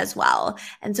love as well.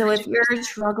 And so if you're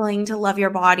struggling to love your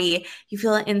body, you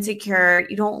feel insecure,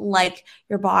 you don't like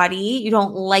your body, you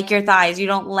don't like your thighs, you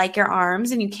don't like your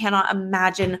arms, and you cannot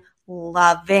imagine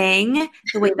loving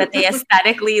the way that they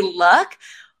aesthetically look,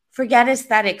 forget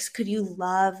aesthetics. Could you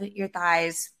love your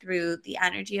thighs through the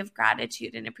energy of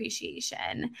gratitude and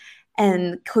appreciation?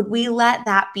 And could we let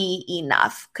that be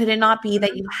enough? Could it not be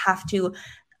that you have to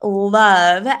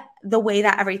love the way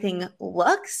that everything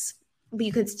looks, but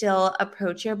you could still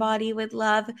approach your body with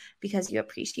love because you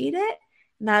appreciate it?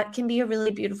 And that can be a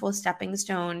really beautiful stepping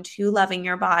stone to loving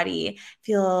your body.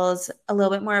 Feels a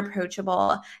little bit more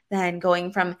approachable than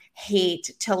going from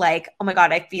hate to like, oh my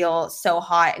God, I feel so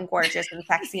hot and gorgeous and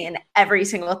sexy in every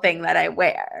single thing that I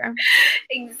wear.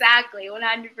 Exactly,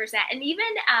 100%. And even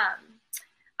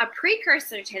a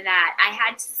precursor to that, I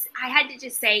had to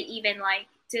just say, even like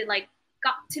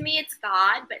God, to me it's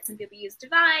God, but some people use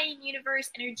divine, universe,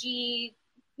 energy,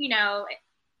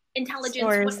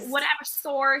 intelligence, whatever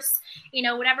source,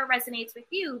 whatever resonates with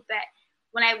you. But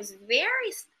when I was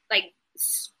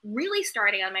really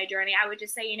starting on my journey, I would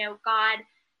just say, God,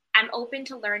 I'm open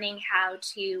to learning how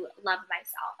to love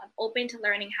myself. I'm open to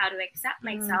learning how to accept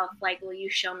myself. Like, will you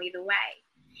show me the way?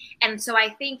 And so I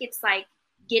think it's like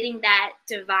getting that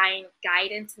divine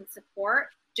guidance and support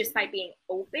just by being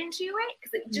open to it.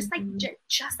 Because just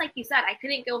like you said, I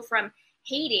couldn't go from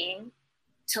hating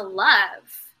to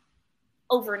love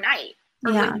overnight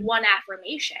or with one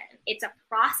affirmation. It's a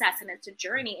process and it's a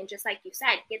journey. And just like you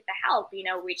said, get the help,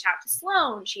 reach out to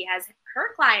Sloan. She has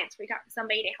her clients, reach out to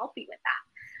somebody to help you with that.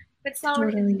 But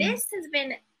Sloan, this has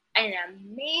been an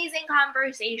amazing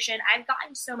conversation. I've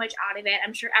gotten so much out of it.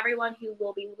 I'm sure everyone who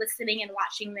will be listening and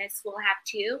watching this will have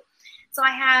too. So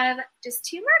I have just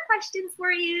 2 more questions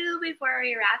for you before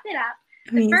we wrap it up.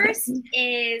 The first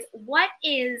is, what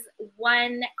is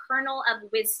one kernel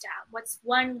of wisdom? What's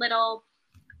one little,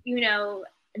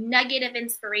 nugget of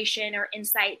inspiration or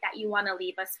insight that you want to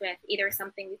leave us with, either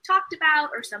something we've talked about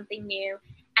or something new?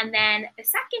 And then the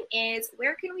second is,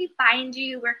 where can we find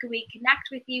you? Where can we connect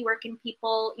with you? Where can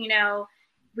people,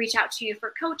 reach out to you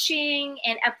for coaching?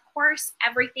 And of course,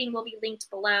 everything will be linked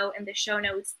below in the show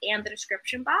notes and the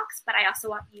description box. But I also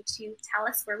want you to tell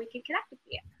us where we can connect with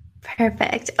you.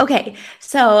 Perfect. Okay.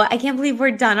 So I can't believe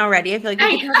we're done already. I feel like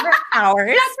we can talk for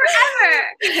hours. Not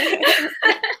forever.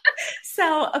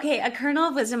 So, okay. A kernel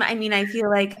of wisdom. I mean, I feel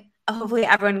like hopefully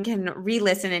everyone can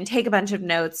re-listen and take a bunch of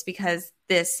notes because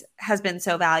this has been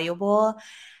so valuable.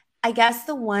 I guess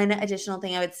the one additional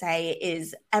thing I would say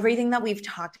is everything that we've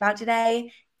talked about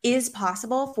today is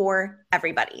possible for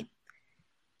everybody.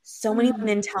 So many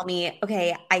women tell me,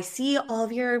 okay, I see all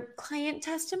of your client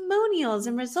testimonials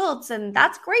and results, and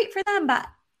that's great for them, but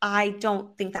I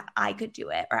don't think that I could do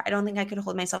it, or I don't think I could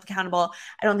hold myself accountable.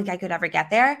 I don't think I could ever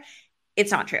get there.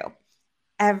 It's not true.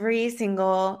 Every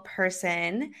single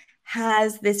person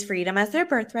has this freedom as their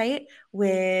birthright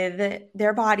with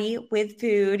their body, with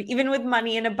food, even with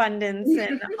money and abundance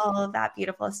and all of that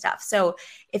beautiful stuff. So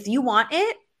if you want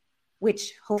it,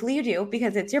 which hopefully you do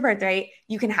because it's your birthright,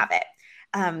 you can have it.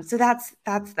 So that's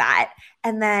that.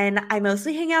 And then I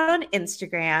mostly hang out on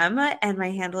Instagram, and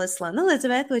my handle is Sloan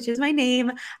Elizabeth, which is my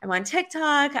name. I'm on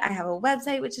TikTok. I have a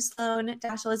website, which is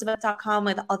sloan-elizabeth.com,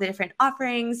 with all the different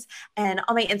offerings. And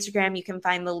on my Instagram, you can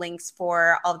find the links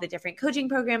for all the different coaching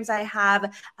programs I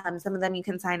have. Some of them you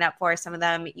can sign up for, some of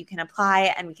them you can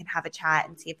apply, and we can have a chat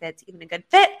and see if it's even a good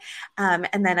fit.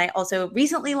 And then I also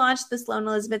recently launched the Sloan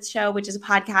Elizabeth Show, which is a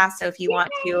podcast. So if you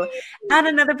want to add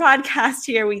another podcast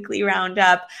to your weekly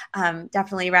roundup,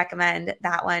 definitely recommend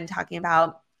that one, talking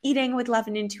about eating with love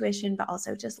and intuition, but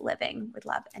also just living with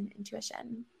love and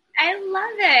intuition. I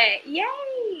love it.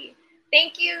 Yay.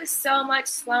 Thank you so much,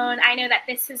 Sloan. I know that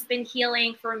this has been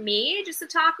healing for me just to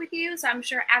talk with you. So I'm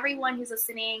sure everyone who's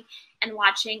listening and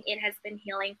watching, it has been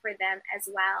healing for them as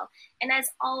well. And as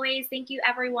always, thank you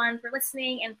everyone for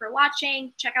listening and for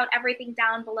watching. Check out everything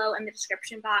down below in the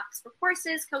description box for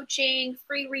courses, coaching,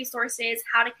 free resources,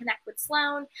 how to connect with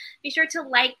Sloan. Be sure to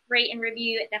like, rate, and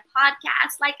review the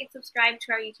podcast. Like and subscribe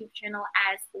to our YouTube channel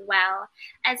as well.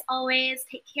 As always,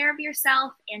 take care of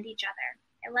yourself and each other.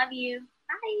 I love you.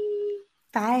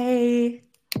 Bye. Bye.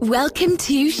 Welcome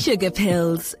to Sugar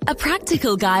Pills, a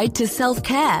practical guide to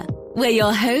self-care, where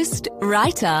your host,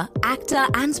 writer, actor,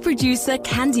 and producer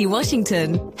Candy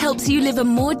Washington helps you live a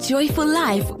more joyful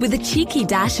life with a cheeky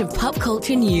dash of pop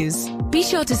culture news. Be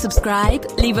sure to subscribe,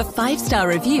 leave a 5-star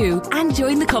review, and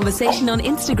join the conversation on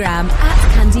Instagram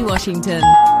 @Candy Washington.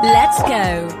 Let's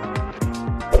go.